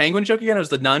 what's that penguin joke again? It was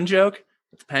the nun joke?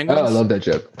 The penguins? Oh, I love that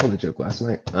joke. I told the joke last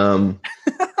night. So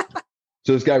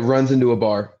this guy runs into a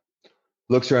bar,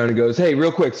 looks around and goes, hey,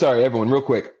 real quick. Sorry, everyone, real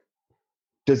quick.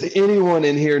 Does anyone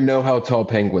in here know how tall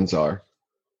penguins are?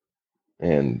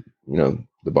 And,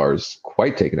 the bar is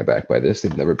quite taken aback by this.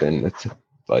 They've never been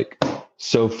like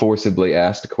so forcibly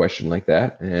asked a question like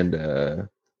that. And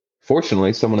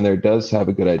fortunately, someone in there does have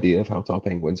a good idea of how tall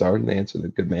penguins are. And they answer the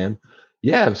good man.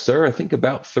 Yeah, sir, I think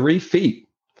about 3 feet.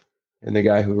 And the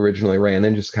guy who originally ran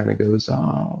in just kind of goes,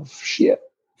 oh, shit.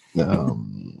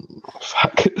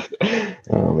 Fuck.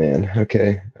 Oh, man.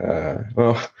 Okay.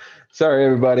 Well, sorry,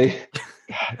 everybody.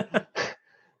 God.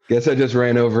 Guess I just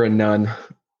ran over a nun.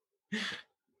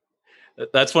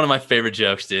 That's one of my favorite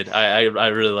jokes, dude. I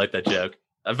really like that joke.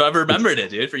 I've remembered it,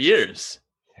 dude, for years.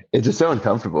 It's just so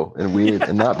uncomfortable and weird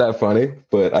and not that funny,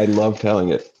 but I love telling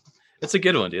it. It's a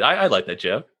good one, dude. I like that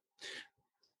joke.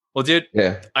 Well, dude,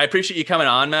 yeah, I appreciate you coming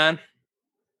on, man.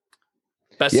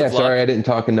 Best of luck. Sorry I didn't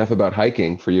talk enough about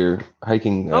hiking for your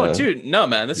hiking. Oh, dude, no,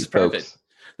 man, this is perfect. Folks.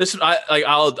 This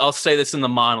I'll say this in the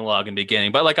monologue in the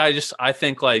beginning, but like I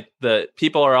think like the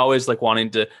people are always like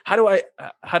wanting to how do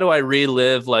I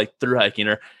relive like through hiking,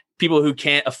 or people who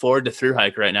can't afford to through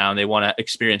hike right now and they want to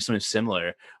experience something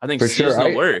similar. I think for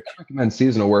seasonal work. I recommend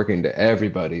seasonal working to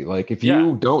everybody. Like if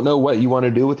you don't know what you want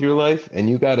to do with your life and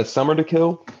you got a summer to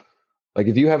kill, like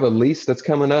if you have a lease that's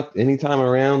coming up anytime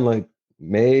around like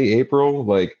May, April,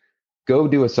 like go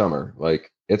do a summer.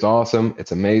 Like it's awesome.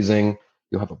 It's amazing.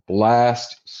 You'll have a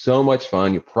blast, so much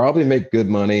fun. You'll probably make good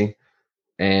money,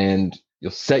 and you'll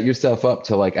set yourself up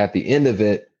to like at the end of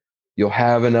it, you'll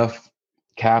have enough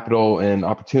capital and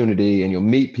opportunity, and you'll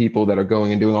meet people that are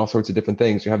going and doing all sorts of different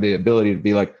things. You have the ability to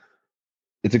be like,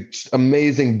 it's an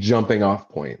amazing jumping off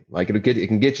point. Like it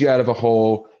can get you out of a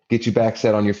hole, get you back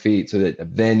set on your feet so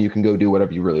that then you can go do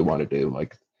whatever you really want to do.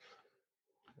 Like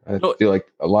I feel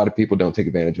like a lot of people don't take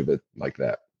advantage of it like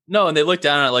that. No, and they look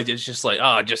down on it like it's just like,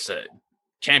 oh, just a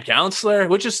camp counselor,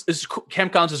 which is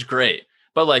camp counselor is great.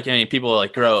 But like, I mean, people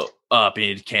like grow up and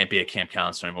you can't be a camp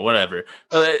counselor anymore, whatever.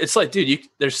 It's like, dude,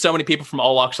 there's so many people from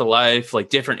all walks of life, like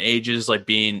different ages, like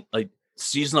being like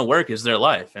seasonal work is their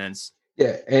life. And it's,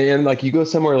 yeah. And like you go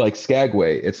somewhere like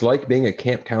Skagway, it's like being a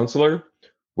camp counselor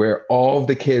where all of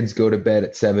the kids go to bed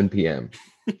at 7 p.m.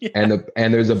 Yeah.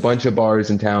 And there's a bunch of bars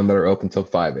in town that are open till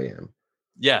 5 a.m.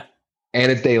 Yeah.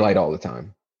 And it's daylight all the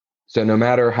time. So no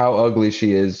matter how ugly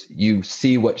she is, you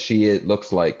see what she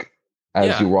looks like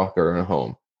as you walk her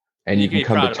home. And you can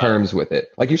come to terms with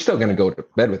it. Like, you're still going to go to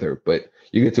bed with her, but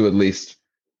you get to at least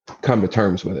come to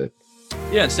terms with it.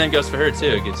 Yeah, and same goes for her, too.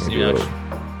 It gets, you know.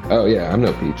 Oh, yeah, I'm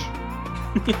no peach.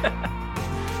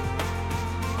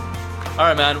 All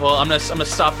right, man. Well, I'm gonna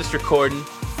stop this recording.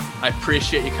 I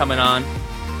appreciate you coming on.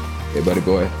 Hey, buddy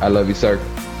boy. I love you, sir.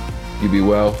 You be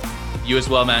well. You as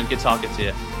well, man. Good talking to you.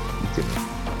 You too, man.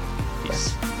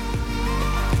 Peace. Bye.